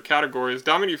these other categories.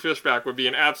 Dominique Fishback would be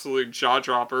an absolute jaw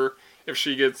dropper if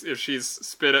she's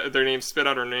spit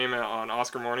out her name on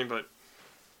Oscar morning, but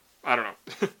I don't know.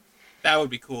 That would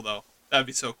be cool, though. That would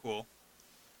be so cool.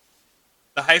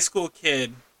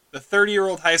 The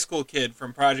 30-year-old high school kid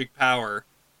from Project Power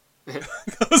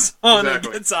goes on and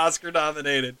gets Oscar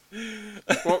nominated.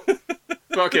 Well,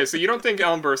 okay, so you don't think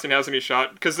Ellen Burstyn has any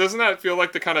shot? Because doesn't that feel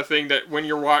like the kind of thing that when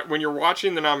you're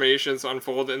watching the nominations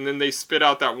unfold and then they spit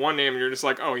out that one name and you're just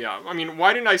like, oh yeah, I mean,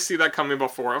 why didn't I see that coming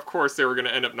before? Of course they were going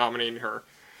to end up nominating her.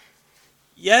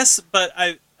 Yes, but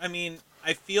I mean,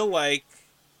 I feel like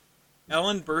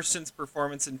Ellen Burstyn's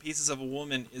performance in Pieces of a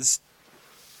Woman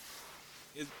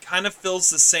it kind of fills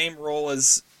the same role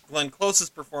as Glenn Close's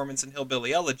performance in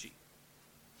Hillbilly Elegy.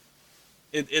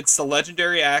 It's the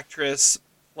legendary actress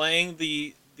playing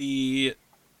the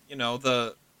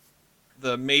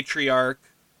matriarch,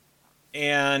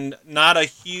 and not a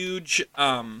huge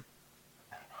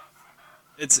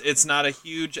it's not a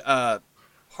huge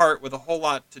part with a whole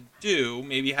lot to do.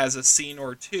 Maybe has a scene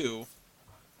or two,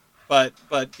 but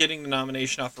getting the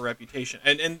nomination off a reputation,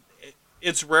 and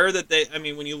it's rare that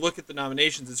when you look at the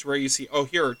nominations, it's rare you see, oh,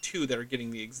 here are two that are getting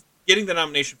the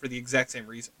nomination for the exact same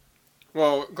reason.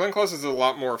 Well, Glenn Close is a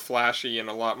lot more flashy and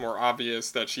a lot more obvious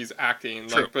that she's acting.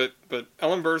 True. But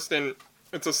Ellen Burstyn,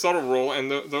 it's a subtle role,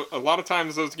 and a lot of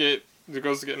times those get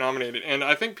nominated. And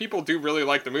I think people do really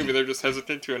like the movie. They're just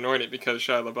hesitant to anoint it because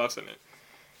Shia LaBeouf's in it.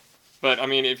 But I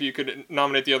mean, if you could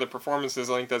nominate the other performances,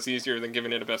 I think that's easier than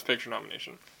giving it a Best Picture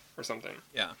nomination or something.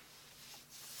 Yeah.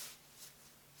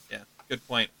 Good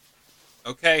point.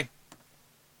 Okay.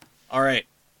 All right.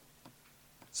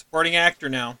 Supporting actor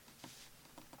now.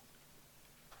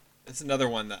 It's another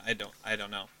one that I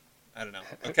don't know.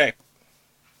 Okay.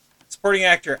 Supporting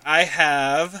actor. I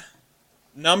have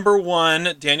number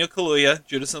 1, Daniel Kaluuya,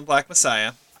 Judas and the Black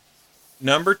Messiah.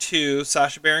 Number 2,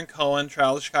 Sacha Baron Cohen,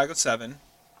 Trial of Chicago 7.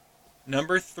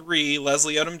 Number 3,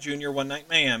 Leslie Odom Jr., One Night in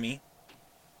Miami.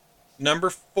 Number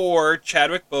 4,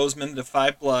 Chadwick Boseman, The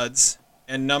Five Bloods.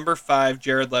 And number 5,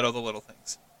 Jared Leto, The Little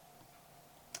Things.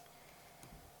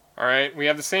 All right, we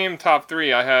have the same top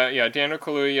 3. I had Daniel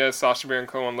Kaluuya, Sacha Baron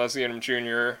Cohen, Leslie Odom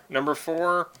Jr. Number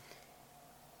 4,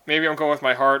 maybe I'm going with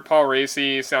my heart, Paul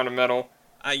Raci, Sound of Metal.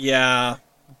 Yeah.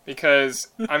 Because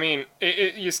I mean,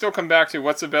 you still come back to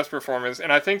what's the best performance,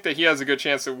 and I think that he has a good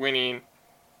chance of winning.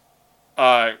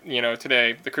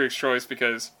 Today the Critics' Choice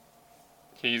because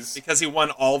he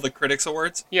won all the Critics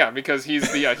Awards. Yeah, because he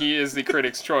is the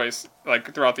Critics' Choice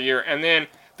like throughout the year, and then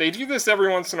they do this every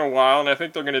once in a while, and I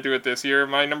think they're going to do it this year.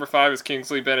 My number 5 is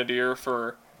Kingsley Benadir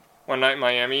for One Night in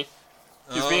Miami.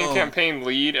 He's being campaign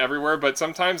lead everywhere, but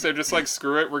sometimes they're just like,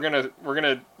 screw it, we're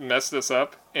gonna mess this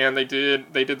up, and they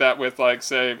did that with like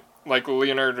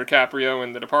Leonardo DiCaprio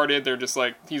in The Departed. They're just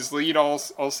like, he's lead all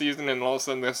season, and all of a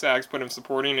sudden the SAGs put him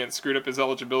supporting, and it screwed up his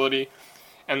eligibility,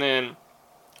 and then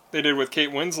they did with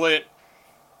Kate Winslet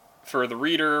for The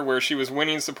Reader, where she was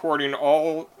winning supporting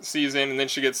all season, and then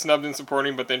she gets snubbed in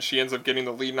supporting, but then she ends up getting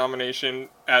the lead nomination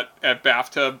at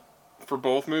BAFTA for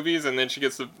both movies, and then she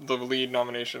gets the lead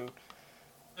nomination.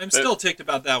 I'm still ticked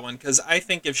about that one, because I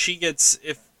think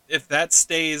if that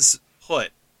stays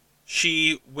put,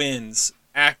 she wins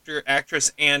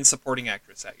actress, and supporting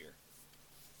actress that year.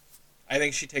 I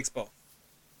think she takes both.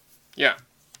 Yeah.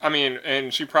 I mean,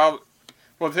 and she probably...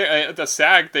 Well, the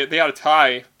SAG, they had a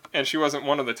tie, and she wasn't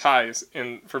one of the ties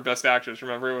for Best Actress.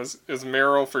 Remember, it was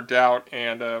Meryl for Doubt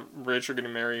and Rachel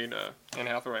getting married, Anne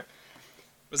Hathaway.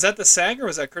 Was that the SAG or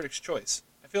was that Critics' Choice?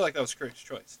 I feel like that was Critics'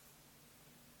 Choice.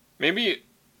 Maybe...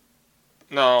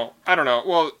 No, I don't know.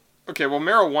 Well, okay,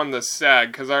 Meryl won the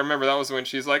SAG, because I remember that was when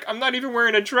she's like, I'm not even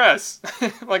wearing a dress.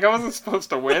 Like, I wasn't supposed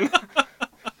to win.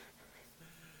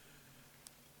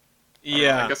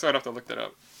 Yeah. I guess I'd have to look that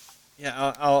up.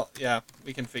 Yeah, yeah,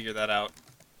 we can figure that out.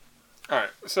 All right,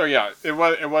 so yeah, it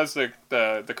was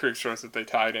the Critics' Choice that they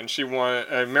tied, and she won.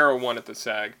 Meryl won at the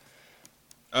SAG.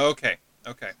 Okay.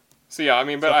 So yeah, I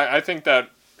mean, but I think that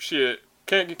Kate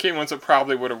Winslet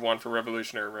probably would have won for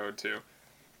Revolutionary Road too.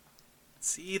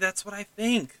 See, that's what I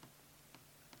think.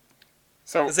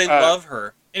 So Because they love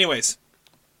her. Anyways,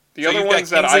 the so other you've ones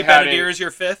got that Kingsley I had Benadir as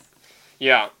your fifth.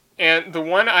 Yeah, and the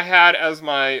one I had as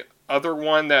my other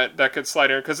one that could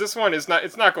slide in, because this one it's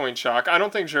not going chalk. I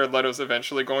don't think Jared Leto's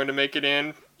eventually going to make it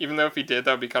in, even though if he did,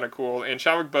 that would be kind of cool. And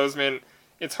Chadwick Boseman,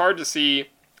 it's hard to see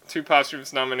two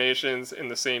posthumous nominations in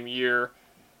the same year.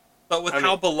 But with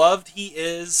how beloved he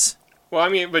is... Well, I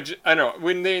mean, but I know,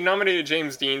 when they nominated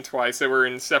James Dean twice, they were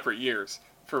in separate years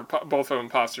for both of them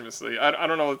posthumously. I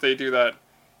don't know if they do that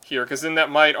here, because then that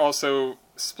might also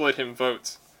split him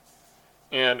votes.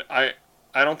 And I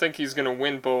don't think he's going to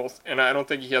win both, and I don't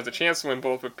think he has a chance to win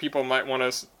both, but people might want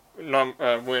to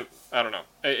win. I don't know.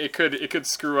 It could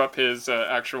screw up his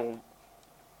actual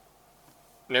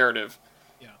narrative.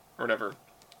 Yeah. Or whatever.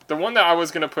 The one that I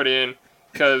was going to put in,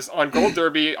 because on Gold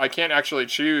Derby, I can't actually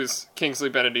choose Kingsley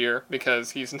Benadir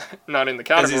because he's not in the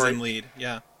category. Because he's in lead,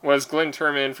 yeah. Was Glenn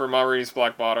Turman for Ma Rainey's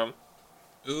Black Bottom.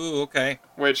 Ooh, okay.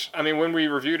 Which, I mean, when we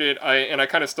reviewed it, I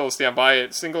kind of still stand by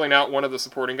it, singling out one of the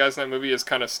supporting guys in that movie is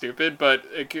kind of stupid, but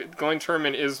Glenn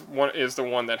Turman is the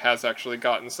one that has actually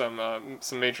gotten some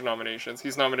major nominations.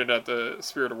 He's nominated at the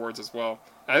Spirit Awards as well.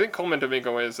 And I think Coleman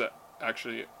Domingo is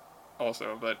actually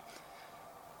also, but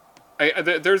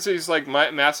there's these like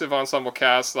massive ensemble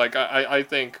casts. Like I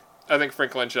think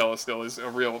Frank Langella still is a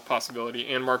real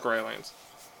possibility, and Mark Rylance.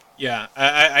 Yeah,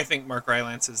 I think Mark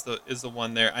Rylance is the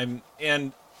one there. I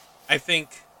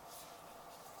think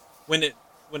when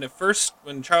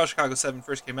Charles Chicago 7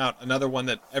 first came out, another one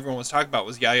that everyone was talking about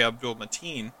was Yahya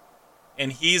Abdul-Mateen,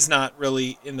 and he's not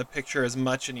really in the picture as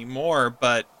much anymore.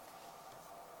 But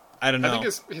I don't know. I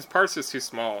think his part's just too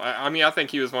small. I mean, I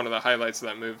think he was one of the highlights of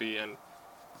that movie, and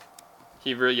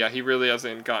he really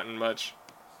hasn't gotten much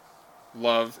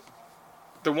love.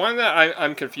 The one that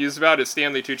I'm confused about is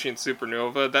Stanley Tucci and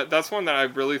Supernova. That's one that I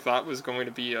really thought was going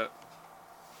to be a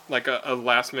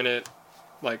last minute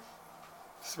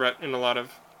threat in a lot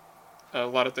of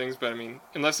things. But I mean,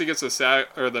 unless he gets the SAG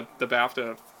or the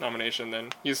BAFTA nomination, then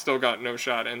he's still got no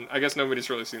shot. And I guess nobody's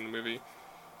really seen the movie.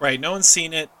 Right, no one's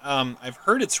seen it. I've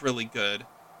heard it's really good.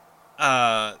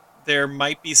 There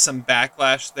might be some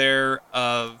backlash there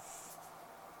of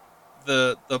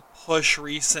the push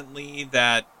recently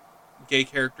that gay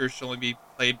characters should only be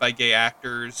played by gay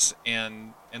actors,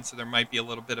 and so there might be a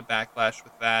little bit of backlash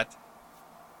with that.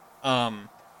 I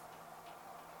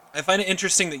find it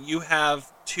interesting that you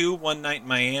have 2 One Night in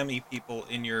Miami people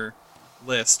in your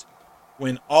list,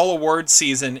 when all awards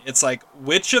season, it's like,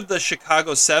 which of the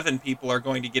Chicago 7 people are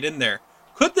going to get in there?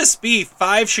 Could this be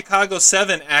 5 Chicago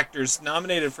 7 actors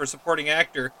nominated for supporting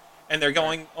actor, and they're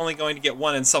only going to get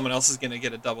one, and someone else is going to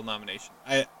get a double nomination?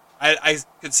 I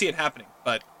could see it happening,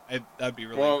 but that'd be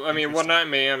really well. I mean, One Night in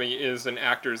Miami is an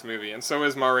actor's movie, and so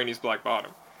is Ma Rainey's Black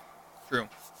Bottom. True.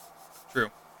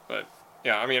 But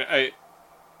yeah, I mean,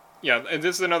 and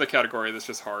this is another category that's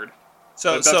just hard.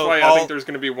 So that's why I think there's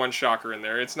going to be one shocker in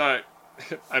there. It's not.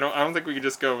 I don't think we could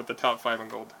just go with the top 5 on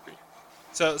Gold Derby.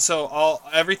 So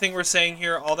everything we're saying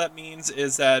here, all that means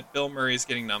is that Bill Murray is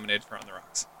getting nominated for On the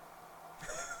Rocks.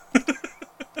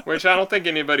 Which I don't think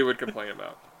anybody would complain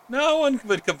about. No one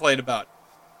would complain about.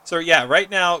 So yeah, right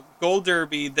now, Gold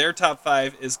Derby, their top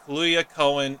 5 is Kaluuya,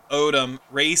 Cohen, Odom,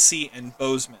 Racy, and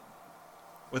Boseman,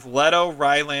 with Leto,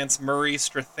 Rylance, Murray,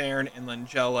 Strathairn, and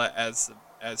Langella as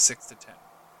 6 to 10.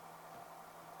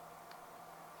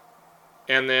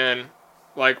 And then,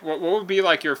 like, what would be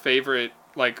like your favorite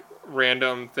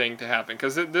random thing to happen?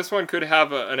 Because this one could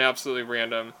have an absolutely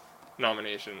random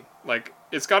nomination. Like,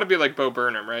 it's got to be like Bo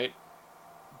Burnham, right?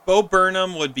 Bo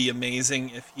Burnham would be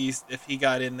amazing if he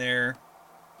got in there.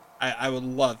 I would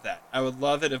love that. I would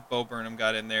love it if Bo Burnham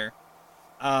got in there.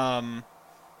 I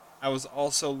was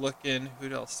also looking.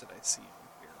 Who else did I see in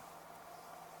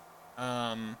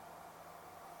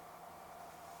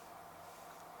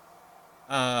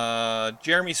here?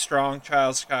 Jeremy Strong,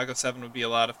 Child Chicago 7 would be a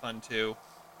lot of fun too.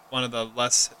 One of the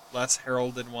less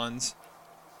heralded ones.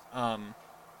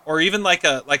 Or even like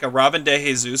a Robin De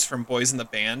Jesus from Boys in the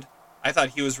Band. I thought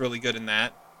he was really good in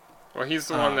that. Well, he's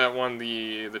the one that won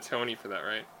the Tony for that,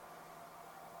 right?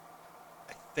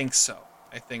 I think so.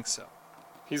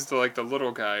 He's the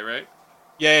little guy, right?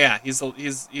 Yeah. He's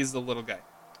the little guy.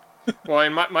 Well,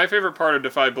 and my favorite part of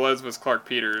Defy Bloods was Clark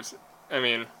Peters. I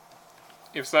mean,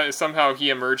 if somehow he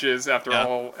emerges after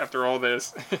all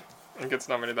this and gets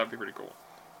nominated, that'd be pretty cool.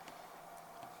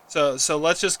 So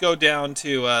let's just go down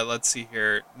to let's see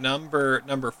here,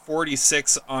 number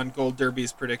 46 on Gold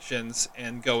Derby's predictions,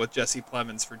 and go with Jesse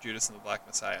Plemons for Judas and the Black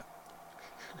Messiah.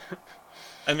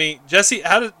 I mean, Jesse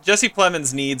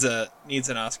Plemons needs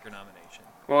an Oscar nomination.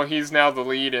 Well, he's now the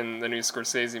lead in the new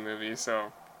Scorsese movie,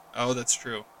 so. Oh, that's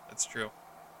true. That's true.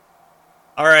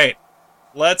 All right,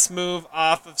 let's move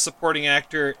off of supporting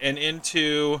actor and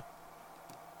into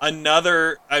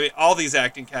another. I mean, all these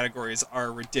acting categories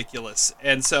are ridiculous,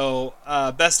 and so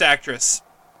best actress.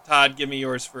 Todd, give me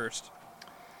yours first.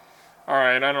 All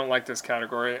right, I don't like this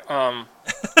category.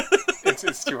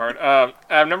 It's too hard. I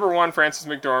have number 1, Frances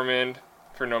McDormand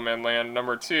for Nomadland.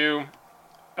 Number 2,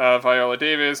 Viola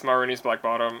Davis, Ma Rainey's Black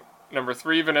Bottom. Number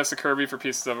 3, Vanessa Kirby for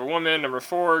Pieces of a Woman. Number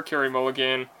 4, Carey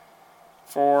Mulligan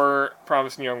for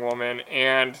Promising Young Woman.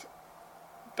 And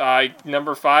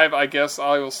number 5, I guess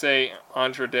I will say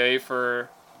Andra Day for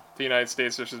The United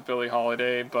States versus Billie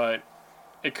Holiday, but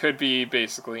it could be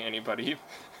basically anybody.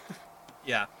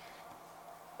 Yeah.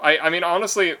 I mean,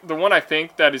 honestly, the one I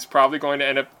think that is probably going to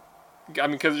end up, I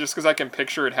mean, because I can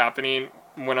picture it happening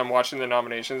when I'm watching the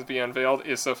nominations be unveiled,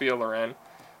 is Sophia Loren.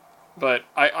 But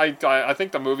I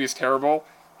think the movie's terrible,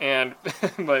 and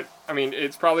but I mean,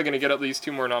 it's probably going to get at least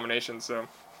 2 more nominations, so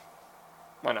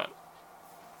why not?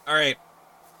 All right.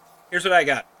 Here's what I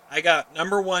got. I got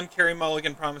number 1, Carey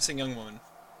Mulligan, Promising Young Woman.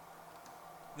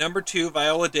 Number 2,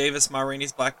 Viola Davis, Ma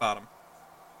Rainey's Black Bottom.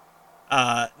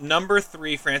 Number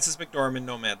 3, Frances McDormand,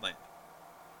 Nomadland.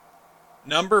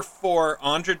 Number 4,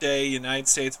 Andra Day, United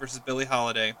States versus Billie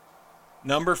Holiday.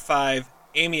 Number 5,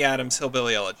 Amy Adams,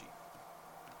 Hillbilly Elegy.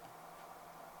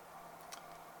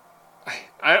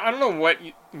 I don't know what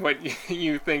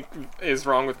you think is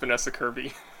wrong with Vanessa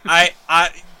Kirby. I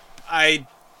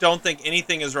don't think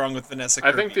anything is wrong with Vanessa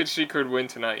Kirby. I think that she could win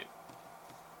tonight.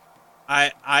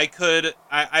 I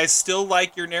still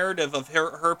like your narrative of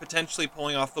her potentially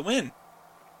pulling off the win.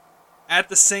 At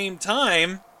the same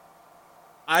time,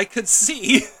 I could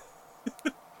see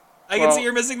see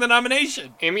her missing the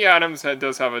nomination. Amy Adams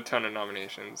does have a ton of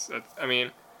nominations. I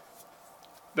mean,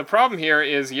 the problem here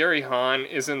is Yeri Han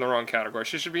is in the wrong category.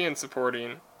 She should be in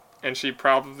supporting, and she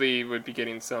probably would be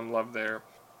getting some love there.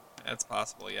 That's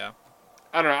possible, yeah.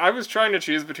 I don't know. I was trying to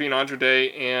choose between Andra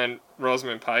Day and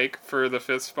Rosamund Pike for the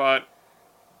 5th spot,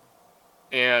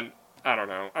 and I don't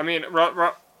know. I mean,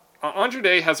 Andra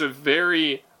Day has a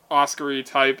very Oscar-y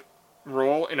type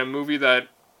role in a movie that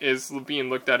is being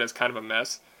looked at as kind of a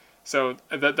mess. So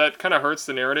that kind of hurts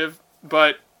the narrative.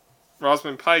 But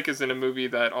Rosamund Pike is in a movie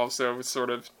that also sort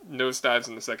of nosedives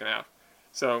in the second half.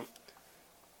 So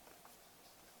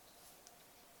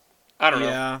I don't know.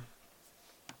 Yeah.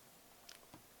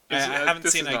 I haven't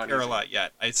seen I Care a Lot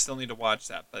yet. I still need to watch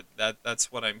that, but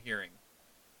that's what I'm hearing.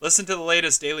 Listen to the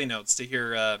latest Daily Notes to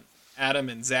hear Adam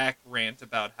and Zach rant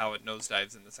about how it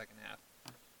nosedives in the second half.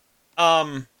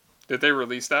 Did they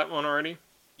release that one already?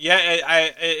 Yeah,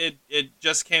 it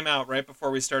just came out right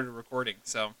before we started recording.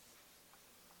 So,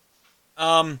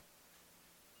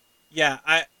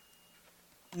 yeah,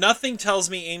 nothing tells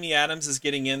me Amy Adams is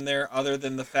getting in there other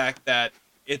than the fact that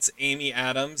it's Amy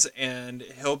Adams, and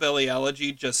Hillbilly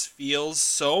Elegy just feels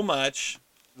so much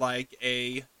like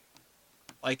an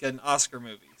Oscar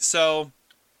movie. So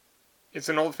it's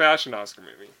an old-fashioned Oscar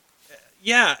movie.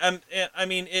 Yeah, I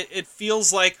mean, it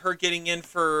feels like her getting in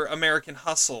for American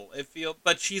Hustle.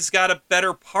 But she's got a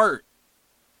better part.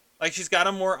 Like, she's got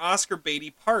a more Oscar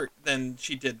baity part than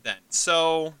she did then.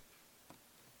 So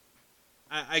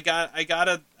I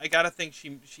gotta think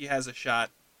she has a shot.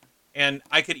 And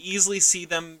I could easily see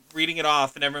them reading it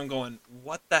off and everyone going,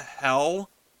 "What the hell?"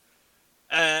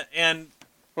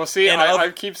 Well, see, I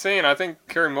keep saying I think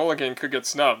Carey Mulligan could get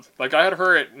snubbed. Like, I had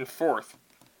her in 4th.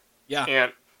 Yeah.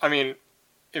 And I mean,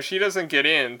 if she doesn't get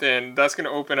in, then that's going to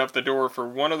open up the door for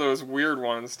one of those weird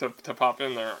ones to pop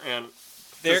in there. And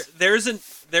there's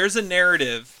a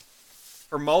narrative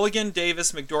for Mulligan,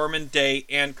 Davis, McDormand, Day,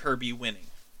 and Kirby winning.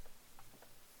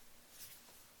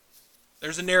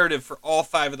 There's a narrative for all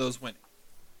 5 of those winning.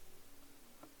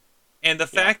 And the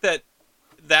fact that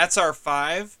that's our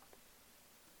 5,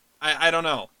 I don't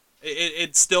know.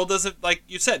 It still doesn't, like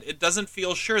you said, it doesn't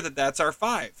feel sure that that's our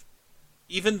 5.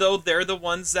 Even though they're the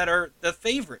ones that are the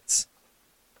favorites.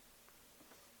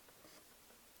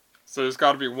 So there's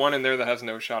got to be one in there that has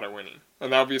no shot at winning.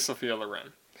 And that would be Sophia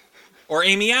Loren. Or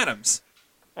Amy Adams.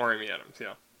 Or Amy Adams,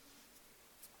 yeah.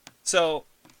 So,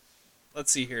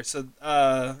 let's see here. So,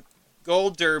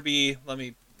 Gold Derby, let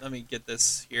me get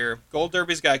this here. Gold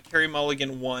Derby's got Carey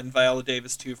Mulligan 1, Viola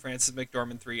Davis 2, Frances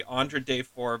McDormand 3, Andra Day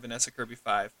 4, Vanessa Kirby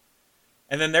 5.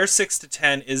 And then their 6 to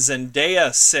 10 is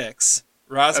Zendaya 6,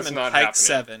 Rosamund Pike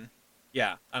 7.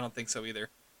 Yeah, I don't think so either.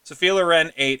 Sophia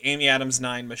Loren 8, Amy Adams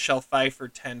 9, Michelle Pfeiffer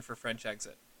 10 for French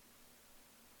Exit.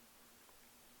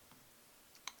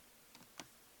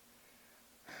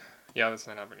 Yeah, that's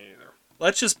not happening either.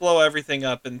 Let's just blow everything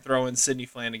up and throw in Sidney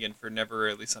Flanigan for Never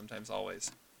Rarely Sometimes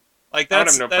Always. Like I would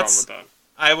that's have no problem with that.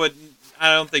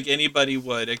 I don't think anybody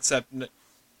would, except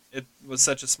it was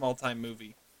such a small time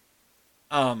movie.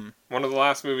 One of the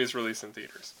last movies released in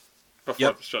theaters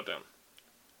before the shutdown.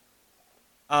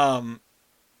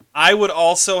 I would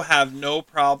also have no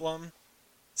problem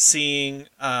seeing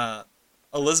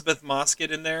Elizabeth Moss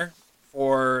get in there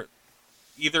for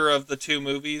either of the two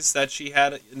movies that she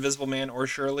had, Invisible Man or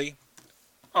Shirley.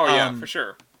 Oh yeah, for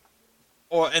sure.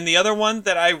 And the other one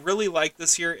that I really like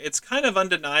this year, it's kind of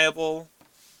undeniable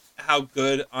how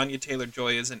good Anya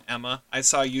Taylor-Joy is in Emma. I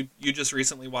saw you just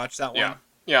recently watched that one.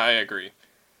 Yeah, I agree.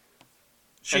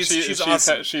 She's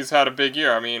awesome. She's had a big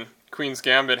year. I mean, Queen's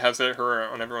Gambit has her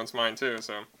on everyone's mind too.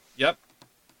 So. Yep.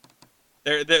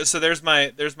 So there's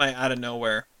my out of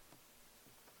nowhere.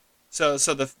 So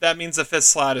that means the fifth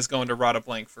slot is going to Rada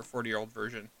Blank for 40-year-old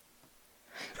version.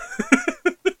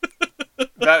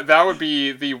 That would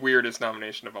be the weirdest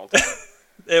nomination of all time.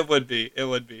 It would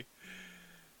be.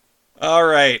 All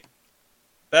right.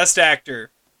 Best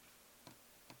Actor.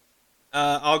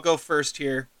 I'll go first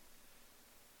here.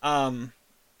 I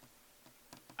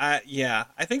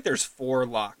think there's 4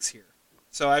 locks here.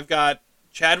 So I've got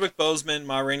Chadwick Boseman,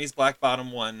 Ma Rainey's Black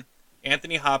Bottom 1,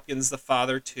 Anthony Hopkins, The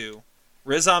Father 2,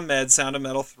 Riz Ahmed, Sound of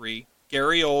Metal 3,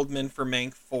 Gary Oldman for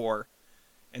Mank 4,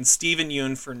 and Stephen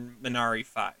Yeun for Minari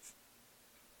 5.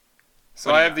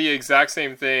 So I have the exact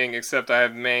same thing, except I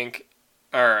have Mank,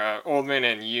 or Oldman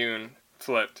and Yoon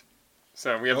flipped.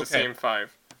 So we have the same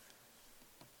 5.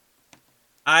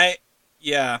 I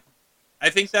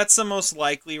think that's the most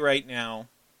likely right now.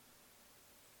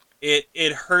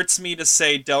 It hurts me to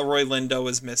say Delroy Lindo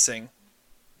is missing.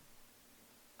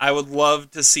 I would love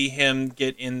to see him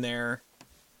get in there.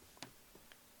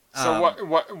 So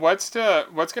what's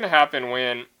going to happen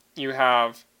when you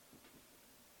have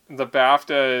the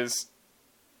BAFTAs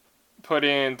put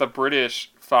in the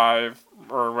British 5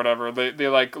 or whatever? They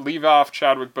like leave off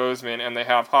Chadwick Boseman and they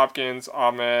have Hopkins,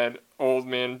 Ahmed,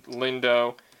 Oldman,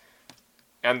 Lindo,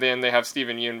 and then they have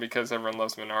Stephen Yeun because everyone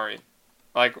loves Minari.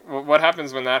 Like, what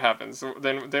happens when that happens?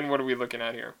 Then what are we looking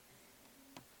at here?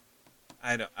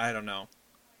 I don't know.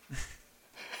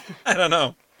 I don't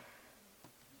know.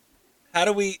 How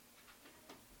do we?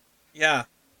 Yeah,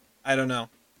 I don't know.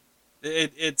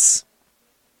 It's.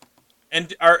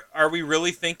 And are we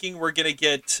really thinking we're gonna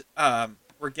get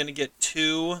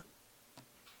 2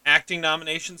 acting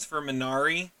nominations for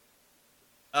Minari?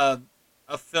 A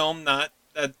film that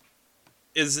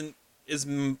is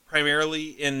primarily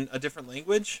in a different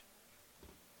language.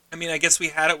 I mean, I guess we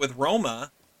had it with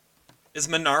Roma. Is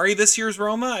Minari this year's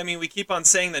Roma? I mean, we keep on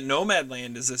saying that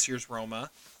Nomadland is this year's Roma.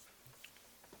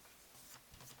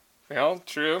 Well,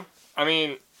 true. I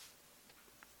mean,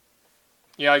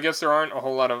 yeah, I guess there aren't a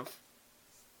whole lot of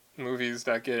movies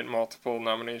that get multiple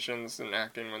nominations in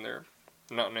acting when they're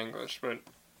not in English, but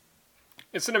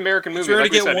it's an American movie.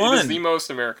 Like we said, it is the most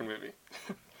American movie.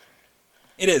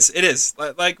 It is.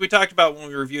 Like we talked about when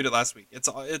we reviewed it last week.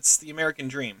 It's the American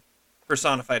dream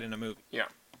personified in a movie. Yeah.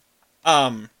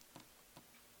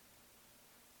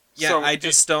 Yeah, so I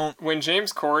just don't. When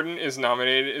James Corden is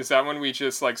nominated, is that when we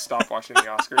just like stop watching the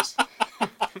Oscars?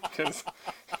 Because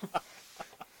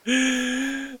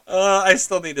I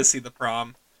still need to see The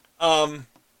Prom.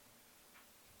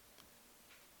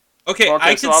 Okay, so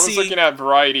I see. was looking at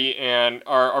Variety, and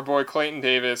our boy Clayton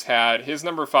Davis had his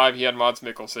number 5. He had Mads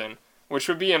Mikkelsen, which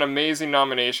would be an amazing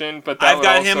nomination. But I've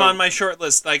got him on my short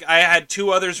list. Like I had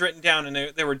 2 others written down,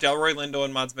 and they were Delroy Lindo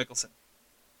and Mads Mikkelsen.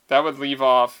 That would leave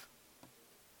off.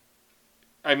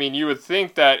 I mean, you would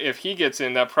think that if he gets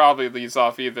in, that probably leaves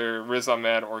off either Riz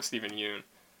Ahmed or Stephen Yeun,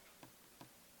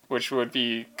 which would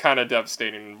be kind of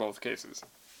devastating in both cases.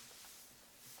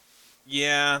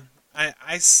 Yeah, I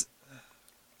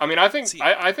mean, I think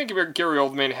Gary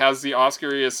Oldman has the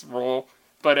Oscar-iest role,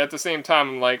 but at the same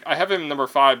time, like, I have him number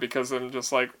 5 because I'm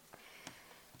just like,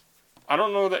 I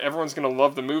don't know that everyone's gonna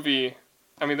love the movie.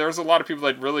 I mean, there's a lot of people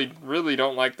that really, really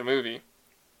don't like the movie.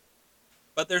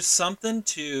 But there's something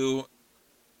to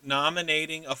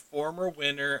nominating a former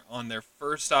winner on their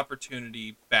first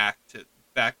opportunity back to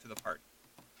the party.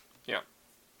 Yeah.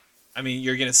 I mean,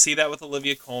 you're going to see that with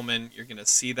Olivia Colman. You're going to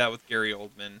see that with Gary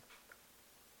Oldman.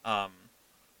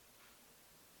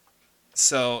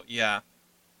 So, yeah.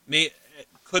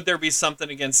 Could there be something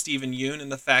against Stephen Yeun in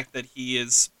the fact that he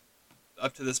is,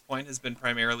 up to this point, has been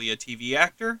primarily a TV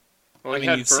actor? Well, I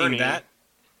mean, you've seen that.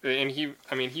 and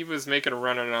he was making a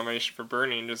run at a nomination for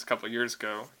Burning just a couple of years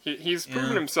ago. He's proven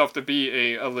Yeah. himself to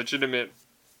be a legitimate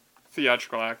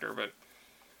theatrical actor, but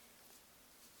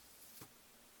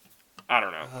I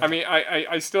don't know. I mean,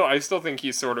 I still think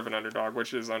he's sort of an underdog,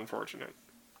 which is unfortunate.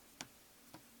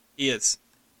 He is.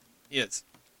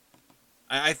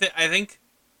 I think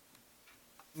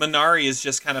Minari is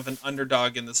just kind of an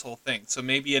underdog in this whole thing. So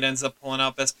maybe it ends up pulling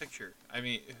out Best Picture. I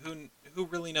mean, who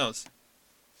really knows?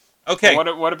 Okay.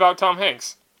 Well, what about Tom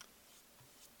Hanks?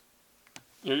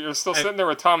 You're still sitting there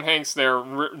with Tom Hanks there,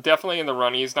 definitely in the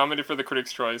run. He's nominated for the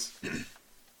Critics' Choice.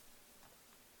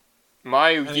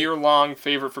 My year-long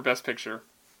favorite for Best Picture.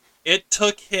 It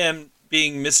took him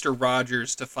being Mr.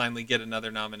 Rogers to finally get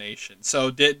another nomination. So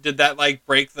did that like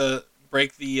break the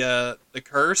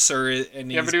curse, or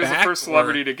and Yeah, but he was the first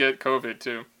celebrity to get COVID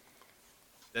too.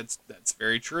 That's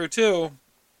very true too.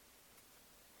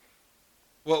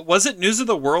 Well, was it News of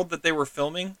the World that they were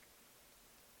filming?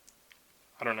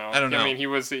 I don't know. I don't know. I mean, he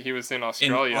was in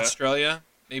Australia. In Australia?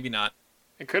 Maybe not.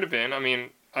 It could have been. I mean,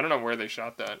 I don't know where they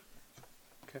shot that.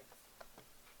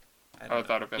 I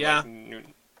thought it'd been like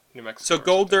New Mexico. So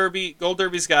Gold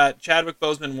Derby's got Chadwick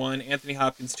Boseman 1, Anthony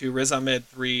Hopkins 2, Riz Ahmed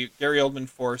 3, Gary Oldman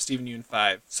 4, Stephen Yeun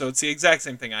 5. So it's the exact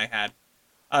same thing I had.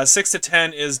 6 to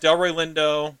 10 is Delroy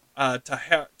Lindo,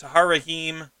 Tahar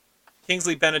Rahim,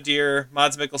 Kingsley Benadir,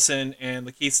 Mads Mikkelsen, and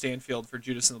Lakeith Stanfield for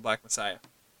Judas and the Black Messiah.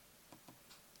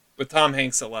 With Tom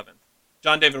Hanks 11th.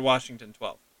 John David Washington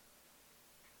 12th.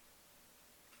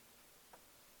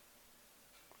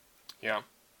 Yeah.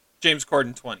 James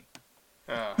Corden 20.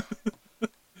 Uh,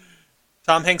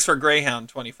 Tom Hanks for Greyhound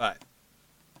 25.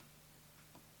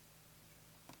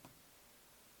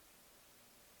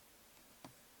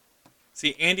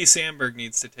 See, Andy Samberg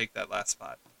needs to take that last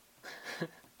spot.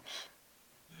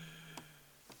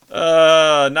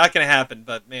 Not gonna happen,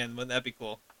 but man, wouldn't that be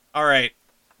cool? All right,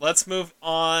 let's move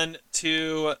on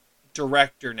to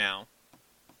director now.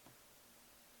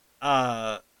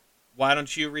 Why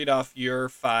don't you read off your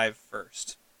 5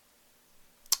 first?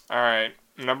 all right.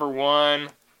 Number 1,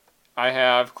 I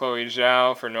have Chloe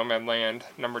Zhao for Nomadland.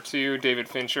 Number 2, David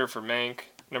Fincher for Mank.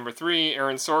 Number 3,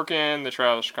 Aaron Sorkin, The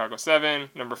Trial of Chicago 7.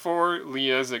 Number 4,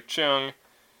 Lia Zik-chung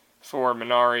for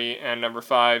Minari. And number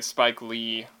 5, Spike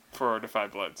Lee for Da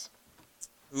 5 Bloods.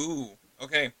 Ooh,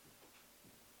 okay.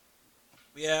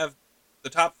 We have the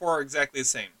top 4 are exactly the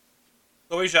same.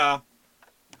 Chloe Zhao,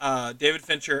 David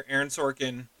Fincher, Aaron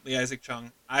Sorkin, Lee Isaac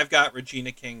Chung. I've got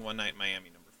Regina King, One Night in Miami,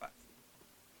 number 5.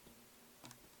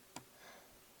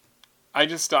 I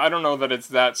don't know that it's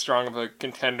that strong of a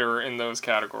contender in those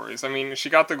categories. I mean, she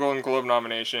got the Golden Globe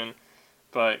nomination,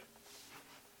 but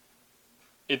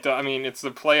it's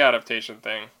the play adaptation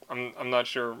thing. I'm not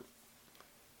sure.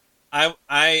 I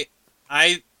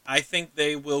think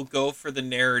they will go for the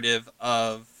narrative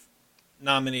of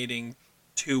nominating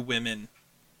 2 women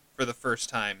for the first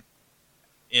time.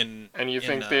 And you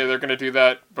think they're going to do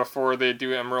that before they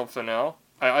do Emerald Fennell?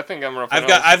 I think Emerald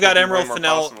Fennell. I've got Emerald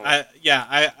Fennell. For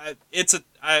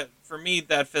me,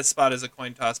 that 5th spot is a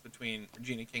coin toss between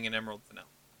Regina King and Emerald Fennell.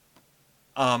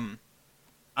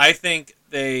 I think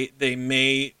they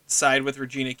may side with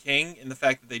Regina King in the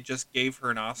fact that they just gave her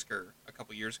an Oscar a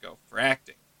couple years ago for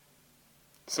acting.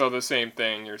 So the same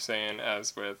thing you're saying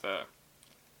as with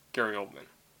Gary Oldman.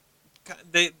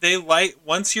 They like,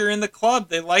 once you're in the club,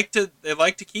 they like to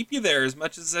keep you there as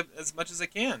much as they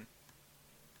can.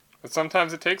 But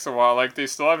sometimes it takes a while. Like, they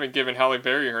still haven't given Halle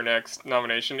Berry her next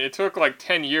nomination. It took like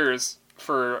 10 years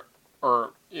for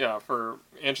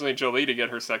Angelina Jolie to get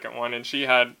her second one, and she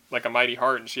had like A Mighty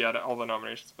Heart, and she had all the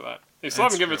nominations for that. They still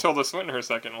haven't given Tilda Swinton her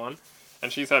second one,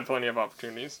 and she's had plenty of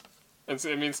opportunities.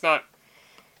 It's not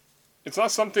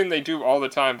something they do all the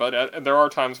time, but there are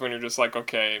times when you're just like,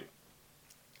 okay,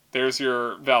 there's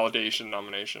your validation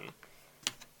nomination.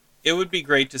 It would be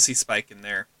great to see Spike in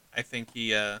there. I think he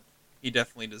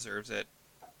definitely deserves it.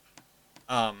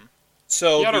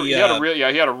 So he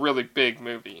had a really big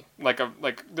movie. Like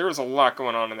there was a lot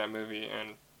going on in that movie,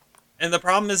 and the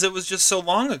problem is it was just so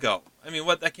long ago. I mean,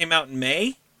 that came out in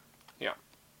May? Yeah.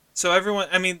 So everyone,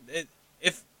 I mean,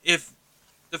 if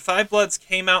The 5 Bloods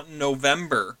came out in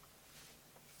November,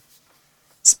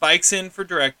 Spike's in for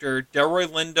director, Delroy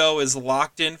Lindo is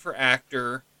locked in for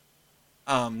actor,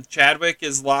 Chadwick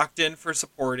is locked in for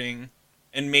supporting,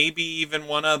 and maybe even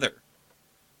one other.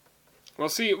 Well,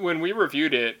 see, when we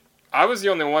reviewed it, I was the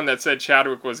only one that said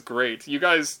Chadwick was great. You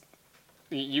guys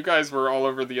were all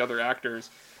over the other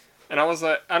actors, and I was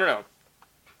like, I don't know.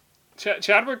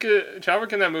 Chadwick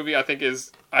in that movie, I think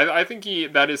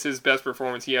that is his best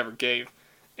performance he ever gave,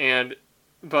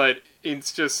 but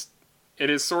it's it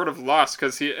is sort of lost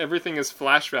because everything is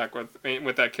flashback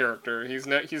with that character.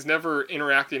 He's never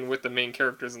interacting with the main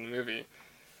characters in the movie.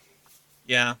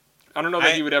 Yeah. I don't know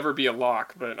that he would ever be a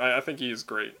Locke, but I think he is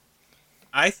great.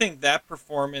 I think that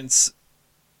performance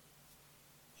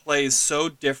plays so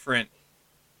different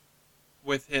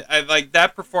with it. Like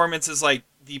that performance is like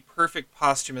the perfect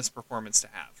posthumous performance to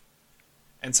have,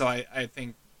 and so I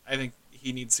think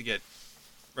he needs to get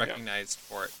recognized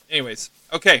for it. Anyways,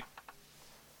 okay.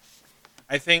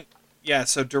 I think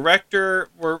so director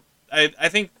I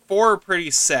think 4 are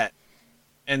pretty set,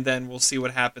 and then we'll see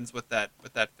what happens with that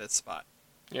 5th spot.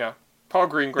 Yeah, Paul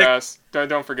Greengrass.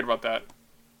 Don't forget about that.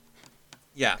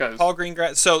 Yeah, Paul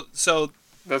Greengrass. So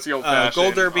that's the old-fashioned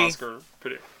Gold Derby. Oscar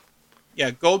prediction.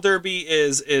 Yeah, Gold Derby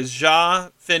is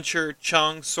Jha, Fincher,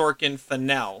 Chung, Sorkin,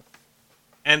 Fennell.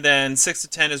 And then 6 to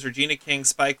 10 is Regina King,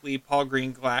 Spike Lee, Paul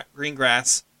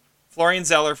Greengrass, Florian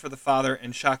Zeller for The Father,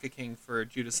 and Shaka King for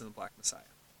Judas and the Black Messiah.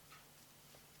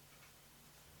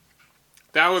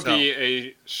 That would be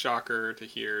a shocker to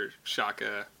hear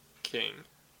Shaka King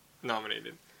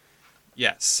nominated.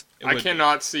 Yes. I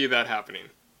cannot see that happening.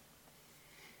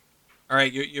 All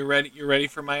right, you ready? You ready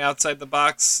for my outside the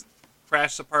box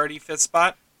crash the party 5th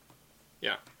spot?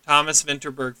 Yeah. Thomas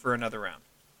Vinterberg for another round.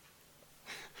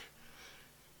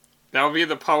 That would be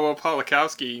the Paolo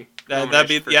Polakowski. That'd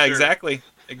be sure. exactly.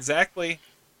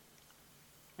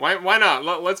 Why not?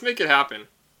 Let's make it happen.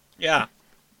 Yeah.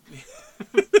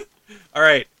 All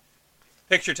right.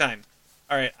 Picture time.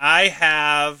 All right,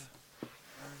 I've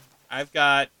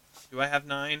got. Do I have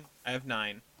 9? I have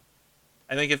 9.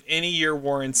 I think if any year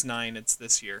warrants 9, it's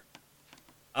this year.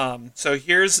 So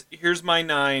here's my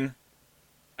 9.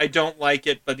 I don't like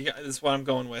it, but this is what I'm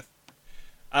going with.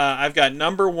 I've got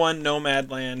number 1,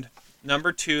 Nomadland.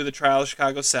 Number 2, The Trial of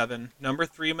Chicago 7. Number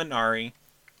 3, Minari.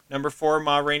 Number 4,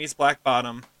 Ma Rainey's Black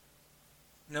Bottom.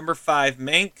 Number 5,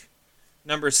 Mank.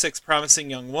 Number 6, Promising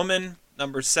Young Woman.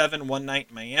 Number 7, One Night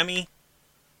in Miami.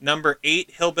 Number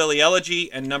 8, Hillbilly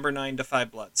Elegy. And number 9, Da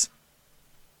 5 Bloods.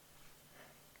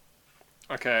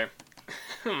 Okay.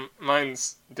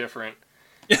 Mine's different.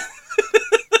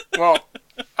 Well,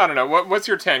 I don't know. What's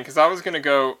your 10? Because I was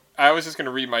just going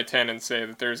to read my 10 and say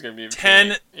that there's going to be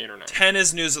 10, 8 or 9. 10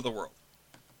 is News of the World.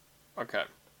 Okay.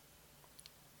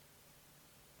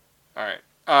 All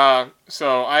right.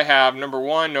 So I have number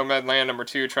 1, Nomadland. Number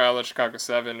 2, Trial of Chicago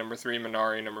 7. Number 3,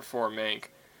 Minari. Number 4, Mank.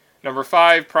 Number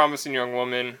 5, Promising Young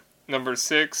Woman. Number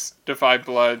 6, Da 5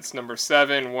 Bloods. Number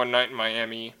 7, One Night in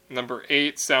Miami. Number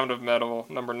 8, Sound of Metal.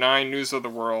 Number 9, News of the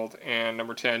World. And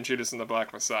number 10, Judas and the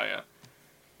Black Messiah.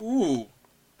 Ooh.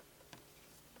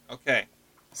 Okay.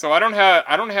 So I don't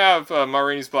have Ma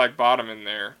Rainey's Black Bottom in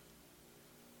there.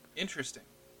 Interesting.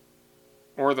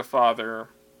 Or The Father.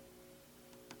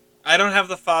 I don't have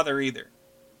The Father either.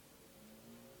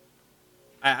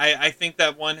 I think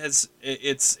that one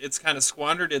it's kind of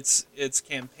squandered its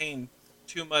campaign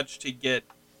too much to get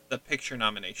the picture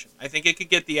nomination. I think it could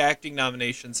get the acting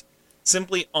nominations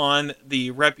simply on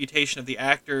the reputation of the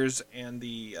actors and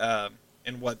the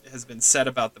and what has been said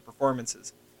about the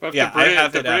performances. But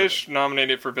if the British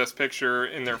nominated for Best Picture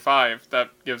in their 5,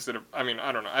 that gives it I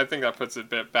don't know. I think that puts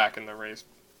it back in the race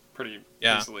pretty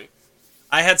easily.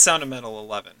 I had Sound of Metal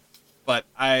 11, but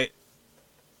I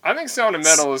think Sound of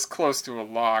Metal is close to a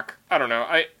lock. I don't know.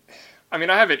 I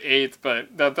have it 8th,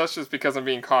 but that's just because I'm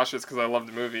being cautious because I love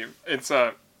the movie. It's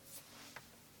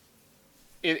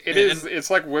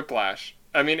it's like Whiplash.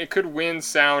 It could win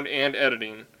sound and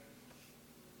editing.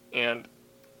 And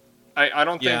I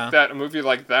don't think that a movie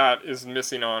like that is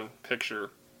missing on picture.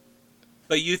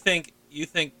 But you think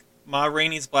Ma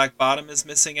Rainey's Black Bottom is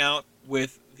missing out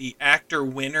with the actor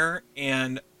winner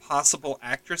and possible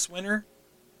actress winner?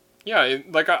 Yeah,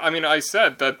 I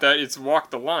said that it's Walk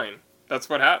the Line. That's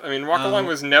what happened. Walk the Line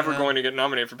was never going to get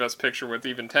nominated for Best Picture with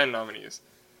even 10 nominees.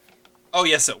 Oh,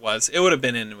 yes, it was. It would have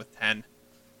been in with 10.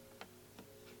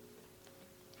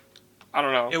 I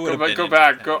don't know. It would have been go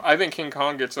back. I think King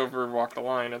Kong gets over Walk the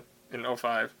Line in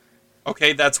 05.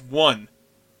 Okay, that's 1.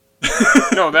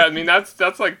 No,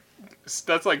 that's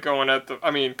like going at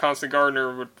the. Constant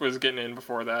Gardner was getting in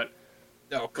before that.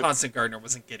 No, Constant Gardner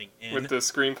wasn't getting in. With the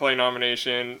screenplay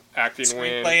nomination, acting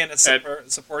win. Screenplay and a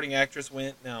supporting actress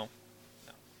win? No.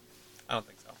 I don't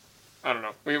think so. I don't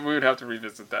know. We would have to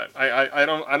revisit that. I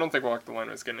don't think Walk the Line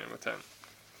was getting in with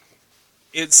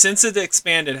 10. Since it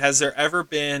expanded, has there ever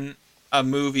been a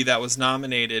movie that was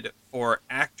nominated for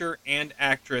actor and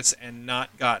actress and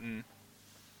not gotten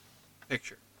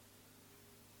picture?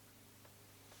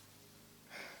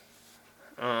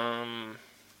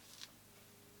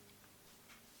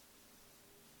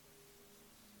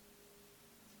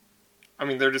 I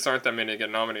mean, there just aren't that many that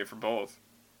get nominated for both.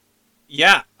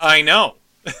 Yeah, I know.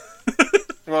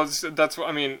 Well, that's what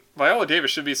I mean. Viola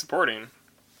Davis should be supporting.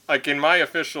 Like in my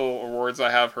official awards,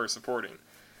 I have her supporting.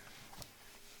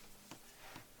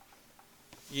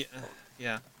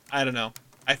 Yeah. I don't know.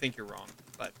 I think you're wrong,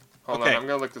 but Hold okay. on, I'm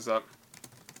gonna look this up.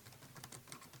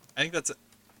 I think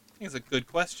it's a good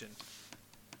question.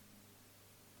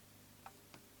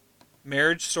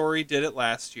 Marriage Story did it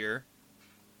last year.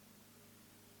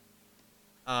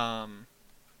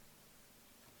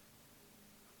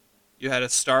 You had A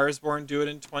Star Is Born do it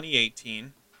in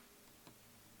 2018.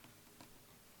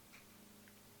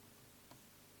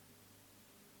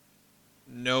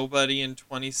 Nobody in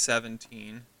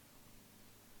 2017.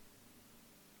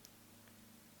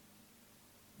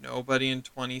 Nobody in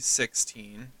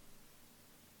 2016.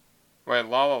 Wait,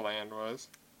 La La Land was.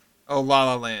 Oh, La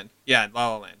La Land. Yeah, La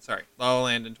La Land. Sorry. La La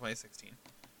Land in 2016.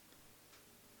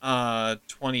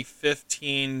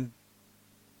 2015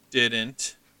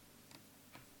 didn't.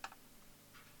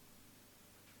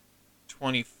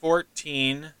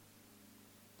 2014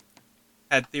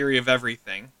 had Theory of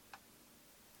Everything.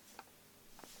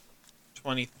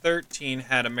 2013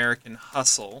 had American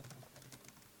Hustle.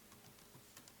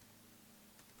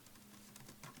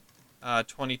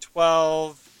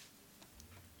 2012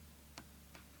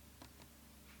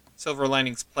 Silver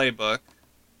Linings Playbook.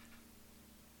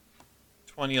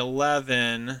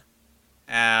 2011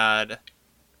 had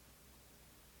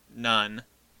none.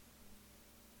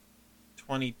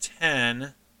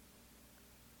 2010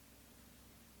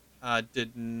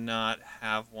 did not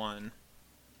have one.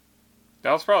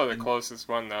 That was probably the closest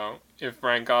one, though. If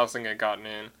Ryan Gosling had gotten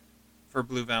in, For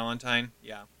Blue Valentine,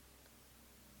 yeah.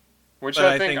 which But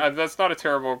I I think, think- that's not a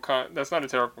terrible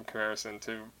comparison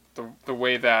to the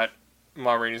way that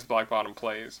Ma Rainey's Black Bottom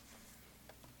plays.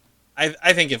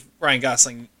 I think if Ryan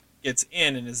Gosling gets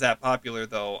in and is that popular,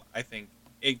 though, I think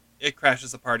it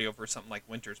crashes the party over something like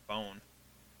Winter's Bone.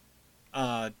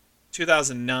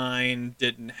 2009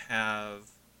 didn't have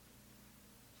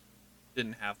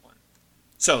one.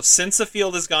 So since the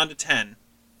field has gone to 10,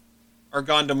 or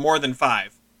gone to more than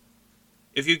 5,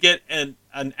 if you get an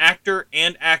actor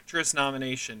and actress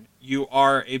nomination, you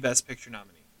are a Best Picture nominee.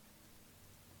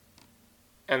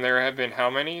 And there have been how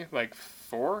many? Like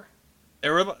 4?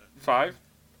 There were 5?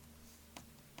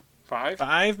 5?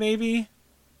 5 maybe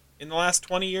in the last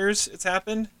 20 years it's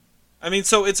happened. I mean,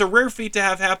 so it's a rare feat to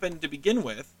have happen to begin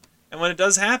with, and when it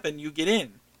does happen, you get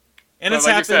in. And But it's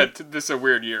like happened. you said, this is a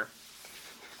weird year.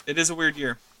 It is a weird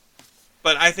year,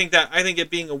 but I think it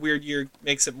being a weird year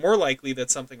makes it more likely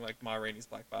that something like Ma Rainey's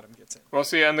Black Bottom gets in. Well,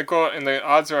 see, and the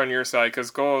odds are on your side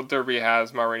because Gold Derby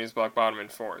has Ma Rainey's Black Bottom in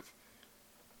 4th.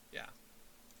 Yeah,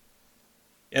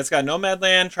 it's got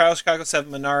Nomadland, Trial of Chicago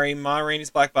 7, Minari, Ma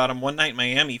Rainey's Black Bottom, One Night in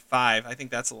Miami 5. I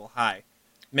think that's a little high.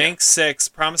 Manx 6,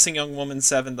 Promising Young Woman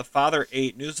 7, The Father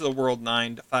 8, News of the World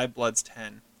 9, Defy Bloods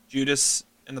 10, Judas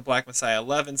and the Black Messiah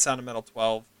 11, Sound of Metal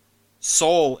 12,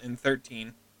 Soul in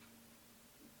 13,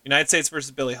 United States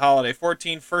vs. Billie Holiday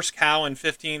 14, First Cow in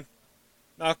 15th,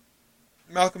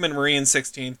 Malcolm and Marie in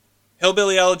 16th,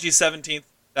 Hillbilly Elegy 17th.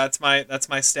 That's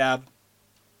my stab.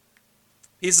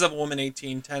 Pieces of a Woman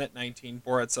 18, Tenet 19,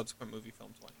 Borat subsequent movie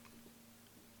film 20.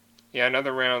 Yeah,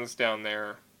 another round's down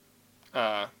there.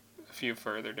 A few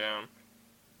further down.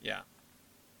 Yeah.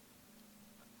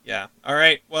 Yeah. All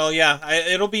right. Well, yeah.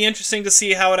 It'll be interesting to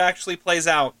see how it actually plays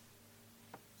out.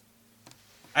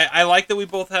 I like that we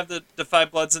both have the Defy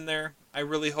Bloods in there. I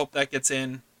really hope that gets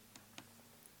in.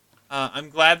 I'm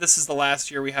glad this is the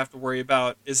last year we have to worry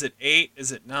about. Is it 8?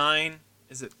 Is it 9?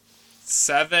 Is it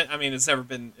 7? I mean,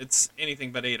 it's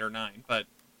anything but 8 or 9. But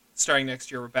starting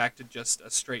next year, we're back to just a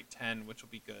straight 10, which will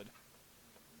be good.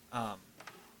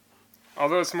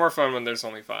 Although it's more fun when there's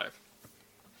only 5.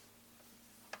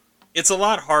 It's a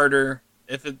lot harder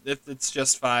if it's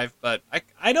just 5, but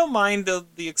I don't mind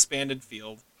the expanded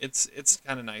field. It's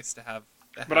kind of nice to have.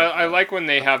 But I like when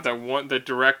they have the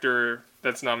director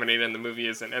that's nominated and the movie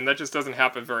isn't, and that just doesn't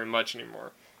happen very much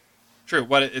anymore. True.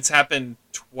 It's happened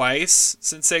twice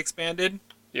since they expanded.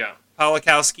 Yeah.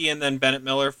 Polakowski and then Bennett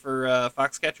Miller for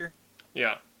Foxcatcher.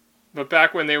 Yeah. But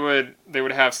back when they would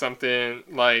have something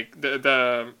like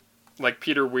the like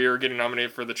Peter Weir getting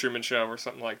nominated for The Truman Show or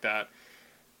something like that.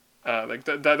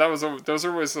 Those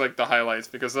are always like the highlights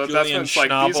because that's when Julian it's like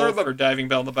these are Schnabel for Diving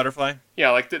Bell and the Butterfly.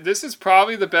 Yeah, like this is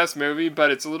probably the best movie,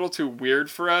 but it's a little too weird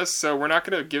for us, so we're not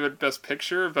going to give it Best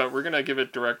Picture, but we're going to give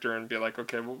it Director and be like,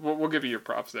 okay, we'll give you your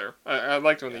props there. I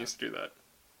liked when they used to do that.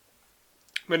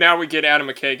 But now we get Adam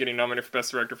McKay getting nominated for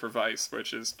Best Director for Vice,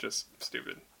 which is just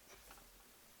stupid.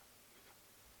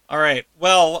 All right.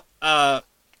 Well, I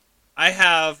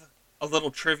have a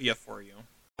little trivia for you.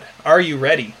 Are you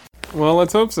ready? Well,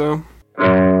 let's hope so.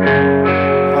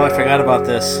 Oh, I forgot about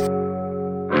this.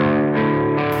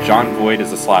 John Voight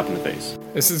is a slap in the face.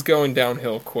 This is going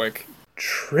downhill quick.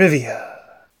 Trivia.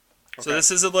 So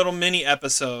this is a little mini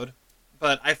episode,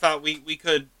 but I thought we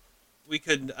could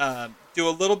do a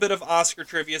little bit of Oscar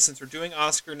trivia since we're doing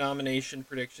Oscar nomination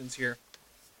predictions here.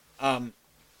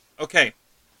 Okay.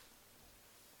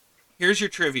 Here's your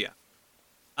trivia.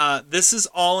 This is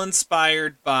all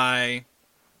inspired by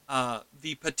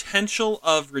the potential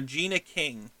of Regina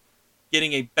King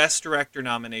getting a Best Director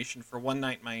nomination for One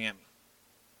Night in Miami.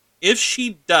 If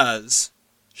she does,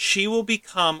 she will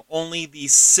become only the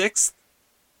 6th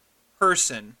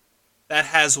person that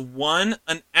has won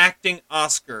an acting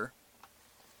Oscar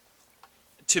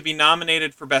to be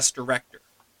nominated for Best Director.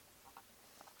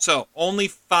 So only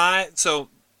 5. So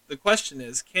the question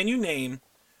is, can you name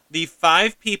the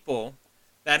 5 people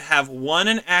that have won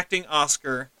an acting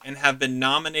Oscar and have been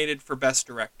nominated for Best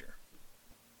Director?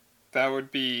 That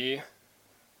would be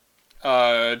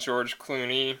George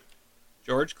Clooney.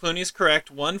 George Clooney is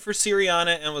correct. Won for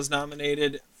Syriana and was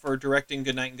nominated for directing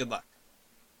Good Night and Good Luck.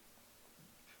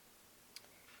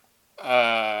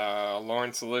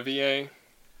 Laurence Olivier.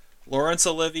 Laurence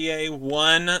Olivier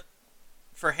won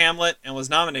for Hamlet and was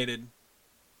nominated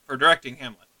for directing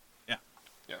Hamlet. Yeah.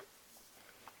 Yeah.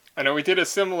 I know we did a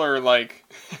similar, Power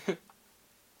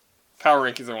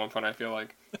Rankings at one point, I feel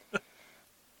like.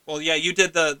 Well, yeah, you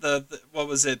did the what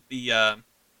was it? The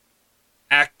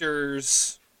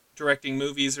actors directing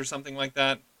movies or something like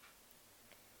that.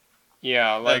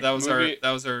 Yeah, that was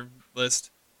our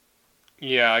list.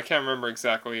 Yeah, I can't remember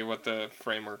exactly what the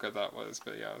framework of that was,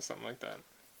 but yeah, it was something like that.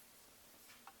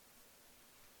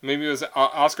 Maybe it was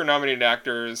Oscar-nominated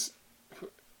actors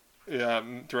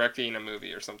directing a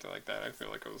movie or something like that. I feel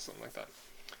like it was something like that.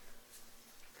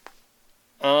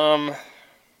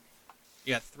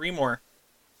 Yeah, 3 more.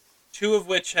 2 of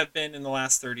which have been in the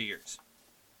last 30 years.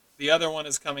 The other one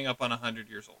is coming up on 100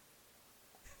 years old.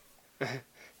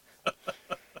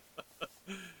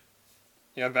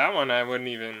 Yeah, that one I wouldn't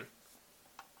even...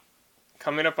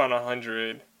 Coming up on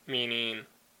 100, meaning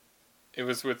it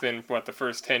was within, the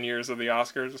first 10 years of the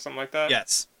Oscars or something like that?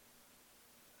 Yes.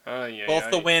 Yeah. Both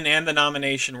the win and the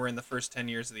nomination were in the first 10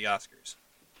 years of the Oscars.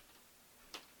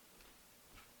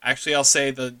 Actually, I'll say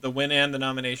the win and the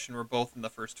nomination were both in the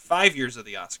first 5 years of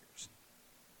the Oscars.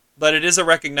 But it is a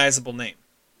recognizable name.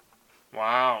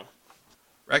 Wow.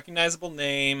 Recognizable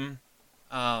name.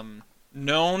 Known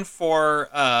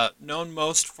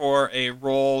most for a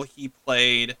role he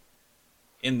played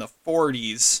in the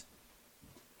 40s.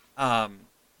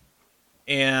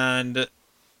 And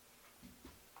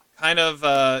kind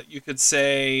of, you could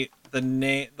say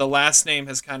the last name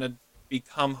has kind of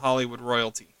become Hollywood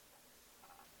royalty.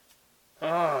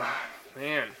 Oh,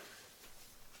 man.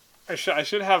 I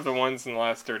should have the ones in the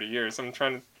last 30 years. I'm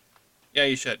trying to... Yeah,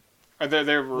 you should.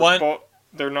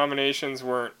 Their nominations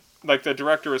weren't... the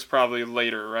director was probably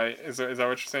later, right? Is that what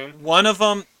you're saying? One of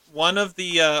the ones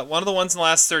in the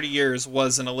last 30 years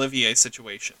was an Olivier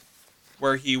situation,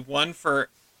 where he won for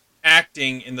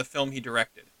acting in the film he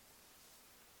directed,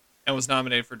 and was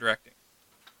nominated for directing.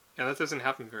 Yeah, that doesn't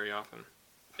happen very often.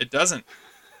 It doesn't.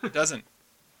 It doesn't.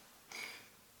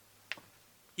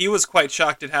 He was quite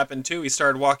shocked it happened too. He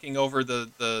started walking over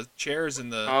the chairs in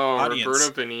the audience.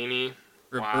 Roberto Benigni.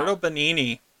 Roberto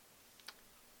Benigni.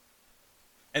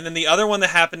 And then the other one that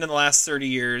happened in the last 30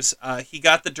 years, he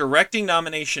got the directing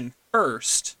nomination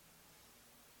first,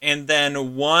 and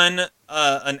then won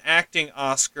an acting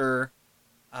Oscar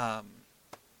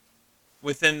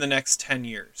within the next 10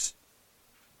 years.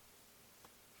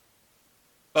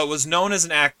 But was known as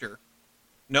an actor.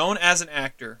 Got known as an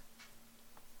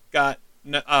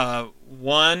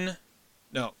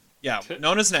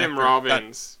actor. Tim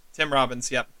Robbins. Tim Robbins,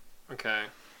 yep. Okay.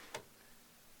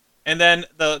 And then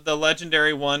the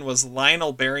legendary one was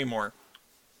Lionel Barrymore.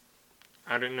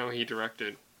 I didn't know he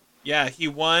directed. Yeah, he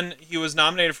won. He was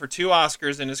nominated for 2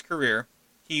 Oscars in his career.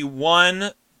 He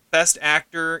won Best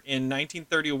Actor in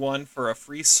 1931 for A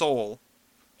Free Soul,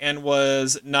 and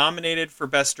was nominated for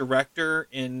Best Director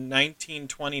in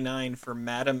 1929 for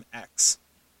Madam X.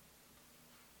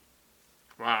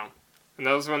 Wow. And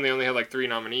that was when they only had 3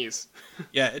 nominees.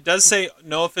 Yeah, it does say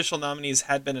no official nominees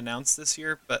had been announced this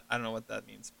year, but I don't know what that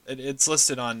means. It's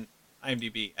listed on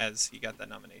IMDb as he got that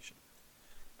nomination.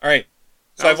 All right,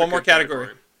 so I have one more category.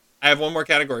 I have one more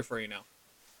category for you now.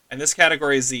 And this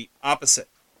category is the opposite.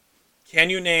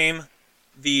 Can you name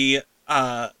the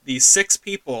 6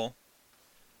 people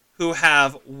who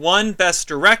have won Best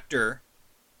Director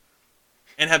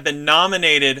and have been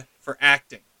nominated for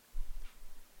acting?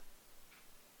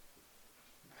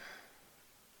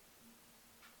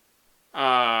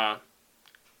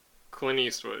 Clint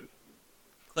Eastwood.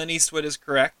 Clint Eastwood is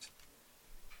correct.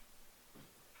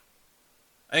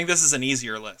 I think this is an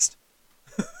easier list.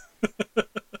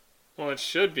 Well, it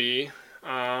should be.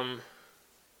 Woody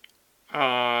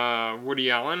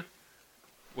Allen.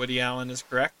 Woody Allen is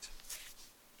correct.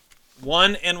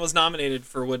 Won and was nominated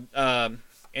for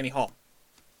Annie Hall.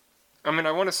 I mean,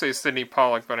 I want to say Sidney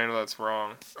Pollack, but I know that's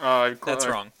wrong. That's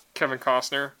wrong. Kevin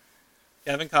Costner.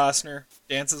 Kevin Costner,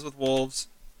 Dances with Wolves.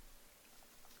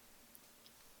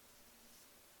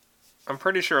 I'm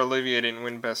pretty sure Olivier didn't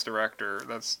win Best Director.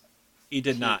 He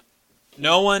did not.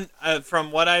 No one,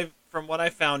 from what I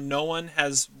found, no one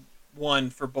has won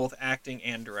for both acting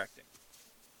and directing.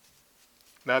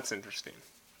 That's interesting.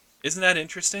 Isn't that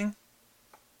interesting?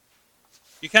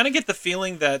 You kind of get the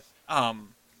feeling that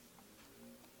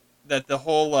that the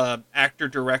whole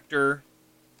actor-director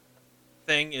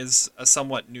thing is a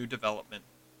somewhat new development.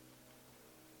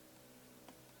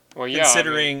 Well, yeah.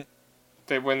 Considering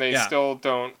when they still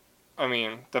don't. I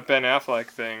mean, the Ben Affleck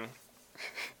thing.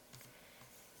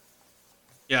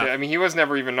 Yeah. I mean, he was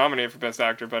never even nominated for Best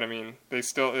Actor, but I mean,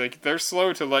 they're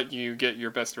slow to let you get your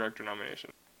Best Director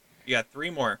nomination. You got 3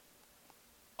 more.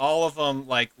 All of them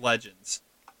like legends.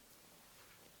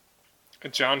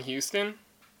 John Huston?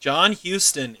 John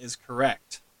Huston is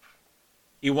correct.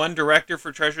 He won director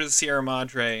for Treasure of the Sierra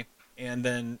Madre, and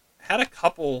then had a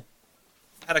couple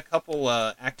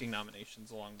acting nominations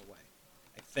along the way,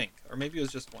 I think, or maybe it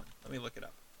was just one. Let me look it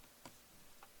up.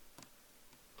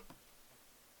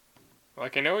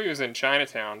 Like, I know he was in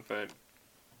Chinatown, but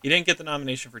He didn't get the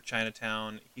nomination for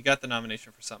Chinatown. He got the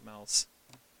nomination for something else.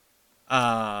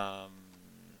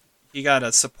 He got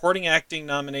a supporting acting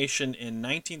nomination in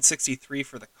 1963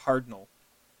 for The Cardinal,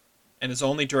 and his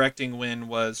only directing win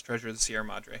was Treasure of the Sierra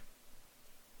Madre,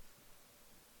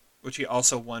 which he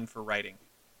also won for writing.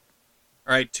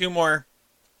 All right, 2 more.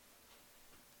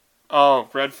 Oh,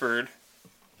 Redford.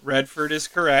 Redford is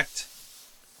correct.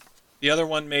 The other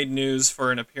one made news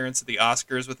for an appearance at the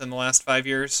Oscars within the last 5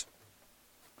 years.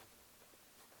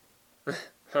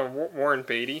 Warren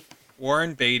Beatty.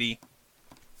 Warren Beatty.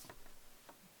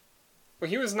 Well,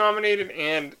 he was nominated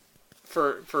and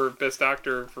for Best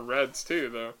Actor for Reds too,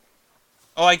 though.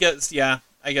 Oh, I guess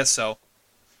so.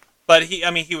 But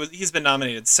he's been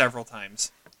nominated several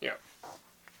times. Yeah.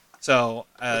 So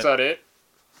is that it?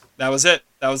 That was it.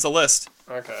 That was the list.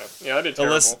 Okay. Yeah, I did The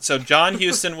terrible. list. So John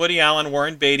Huston, Woody Allen,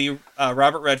 Warren Beatty,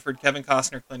 Robert Redford, Kevin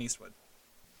Costner, Clint Eastwood.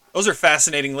 Those are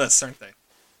fascinating lists, aren't they?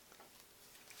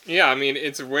 Yeah, I mean,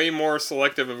 it's way more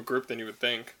selective of a group than you would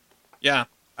think. Yeah.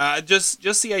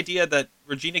 Just the idea that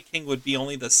Regina King would be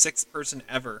only the 6th person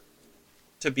ever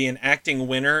to be an acting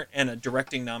winner and a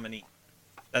directing nominee.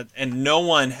 And no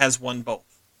one has won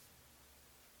both.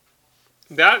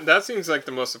 That seems like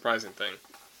the most surprising thing.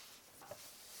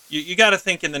 You got to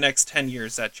think in the next 10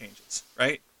 years that changes,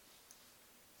 right?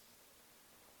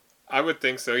 I would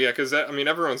think so, yeah, because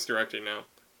everyone's directing now.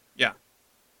 Yeah.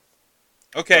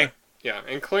 Okay. But, yeah,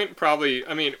 and Clint probably,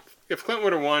 I mean, if Clint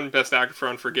would have won Best Actor for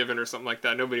Unforgiven or something like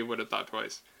that, nobody would have thought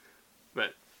twice.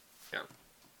 But, yeah.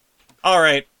 All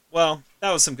right. Well,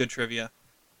 that was some good trivia.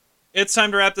 It's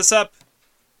time to wrap this up.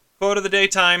 Quote of the day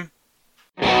time.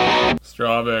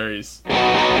 Strawberries.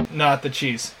 Not the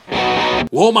cheese.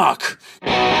 Womack!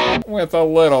 With a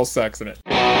little sex in it.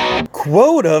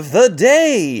 Quote of the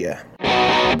day.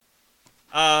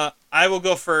 I will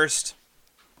go first.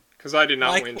 Because I did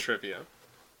not win trivia.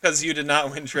 Because you did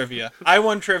not win trivia. I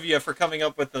won trivia for coming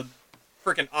up with the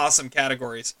freaking awesome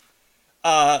categories.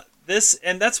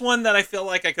 That's one that I feel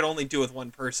like I could only do with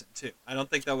one person, too. I don't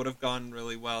think that would have gone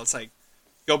really well. It's like,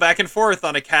 go back and forth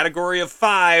on a category of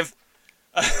 5.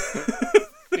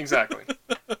 Exactly.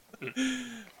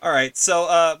 All right,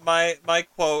 so my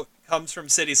quote comes from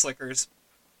City Slickers,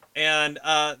 and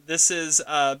this is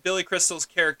Billy Crystal's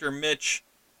character Mitch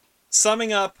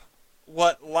summing up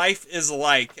what life is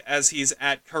like as he's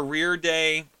at career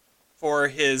day for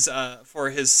his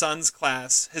son's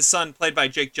class. His son, played by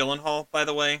Jake Gyllenhaal, by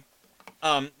the way.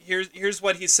 Here's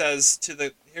what he says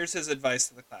here's his advice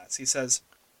to the class. He says,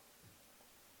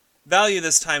 "Value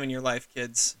this time in your life,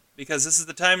 kids, because this is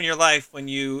the time in your life when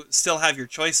you still have your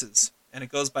choices, and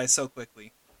it goes by so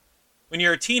quickly. When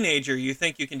you're a teenager, you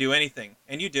think you can do anything,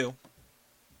 and you do.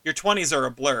 Your 20s are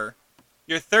a blur.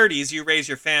 Your 30s, you raise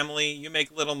your family, you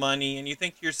make little money, and you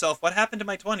think to yourself, what happened to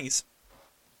my 20s?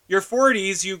 Your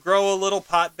 40s, you grow a little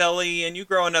pot belly, and you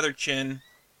grow another chin.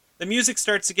 The music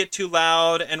starts to get too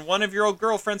loud, and one of your old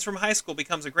girlfriends from high school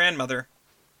becomes a grandmother.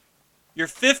 Your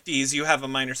 50s, you have a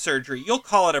minor surgery. You'll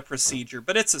call it a procedure,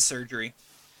 but it's a surgery.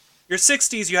 Your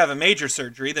 60s, you have a major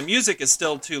surgery. The music is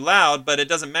still too loud, but it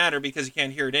doesn't matter because you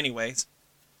can't hear it anyways.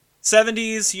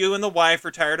 70s, you and the wife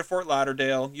retire to Fort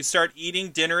Lauderdale. You start eating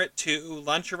dinner at 2,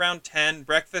 lunch around 10,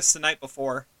 breakfast the night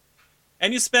before.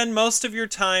 And you spend most of your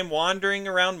time wandering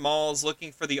around malls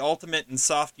looking for the ultimate in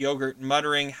soft yogurt and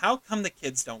muttering, how come the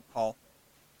kids don't call?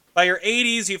 By your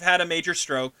 80s, you've had a major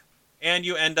stroke, and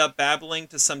you end up babbling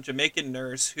to some Jamaican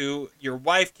nurse who your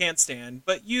wife can't stand,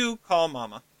 but you call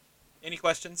mama. Any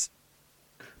questions?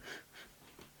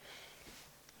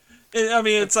 I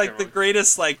mean, it's like the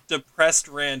greatest, like, depressed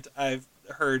rant I've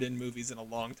heard in movies in a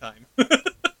long time.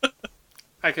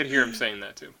 I could hear him saying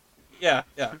that, too. Yeah.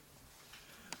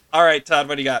 All right, Todd,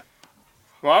 what do you got?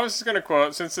 Well, I was just going to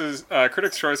quote, since his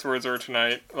Critics' Choice Awards are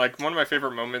tonight, like, one of my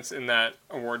favorite moments in that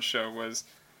award show was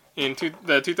in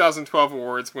the 2012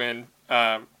 awards when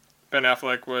Ben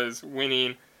Affleck was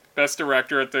winning Best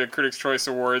Director at the Critics' Choice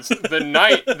Awards. The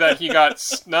night that he got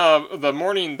snubbed, the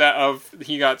morning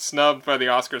he got snubbed by the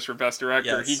Oscars for Best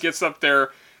Director, yes. He gets up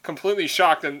there completely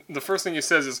shocked, and the first thing he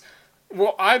says is,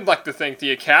 well, I'd like to thank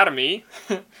the Academy.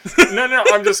 No,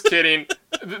 I'm just kidding.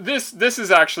 This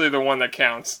is actually the one that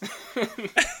counts.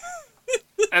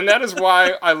 And that is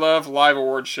why I love live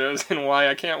award shows and why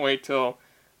I can't wait till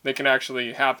they can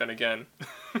actually happen again.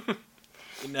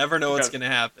 You never know what's going to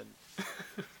happen.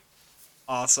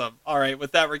 Awesome. All right,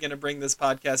 with that, we're going to bring this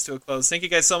podcast to a close. Thank you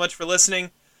guys so much for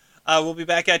listening. We'll be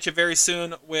back at you very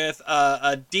soon with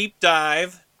a deep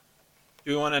dive.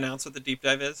 Do we want to announce what the deep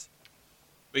dive is?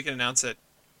 We can announce it.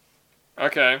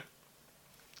 Okay.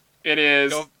 It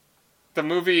is the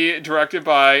movie directed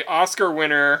by Oscar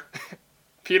winner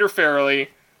Peter Farrelly,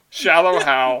 Shallow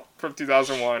Hal from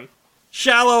 2001.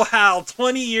 Shallow Hal,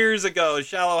 20 years ago,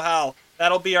 Shallow Hal.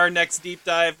 That'll be our next deep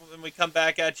dive when we come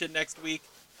back at you next week.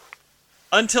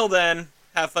 Until then,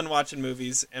 have fun watching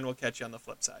movies, and we'll catch you on the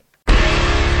flip side.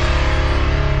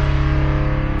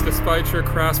 Despite your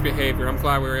crass behavior, I'm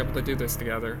glad we were able to do this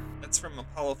together. That's from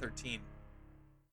Apollo 13.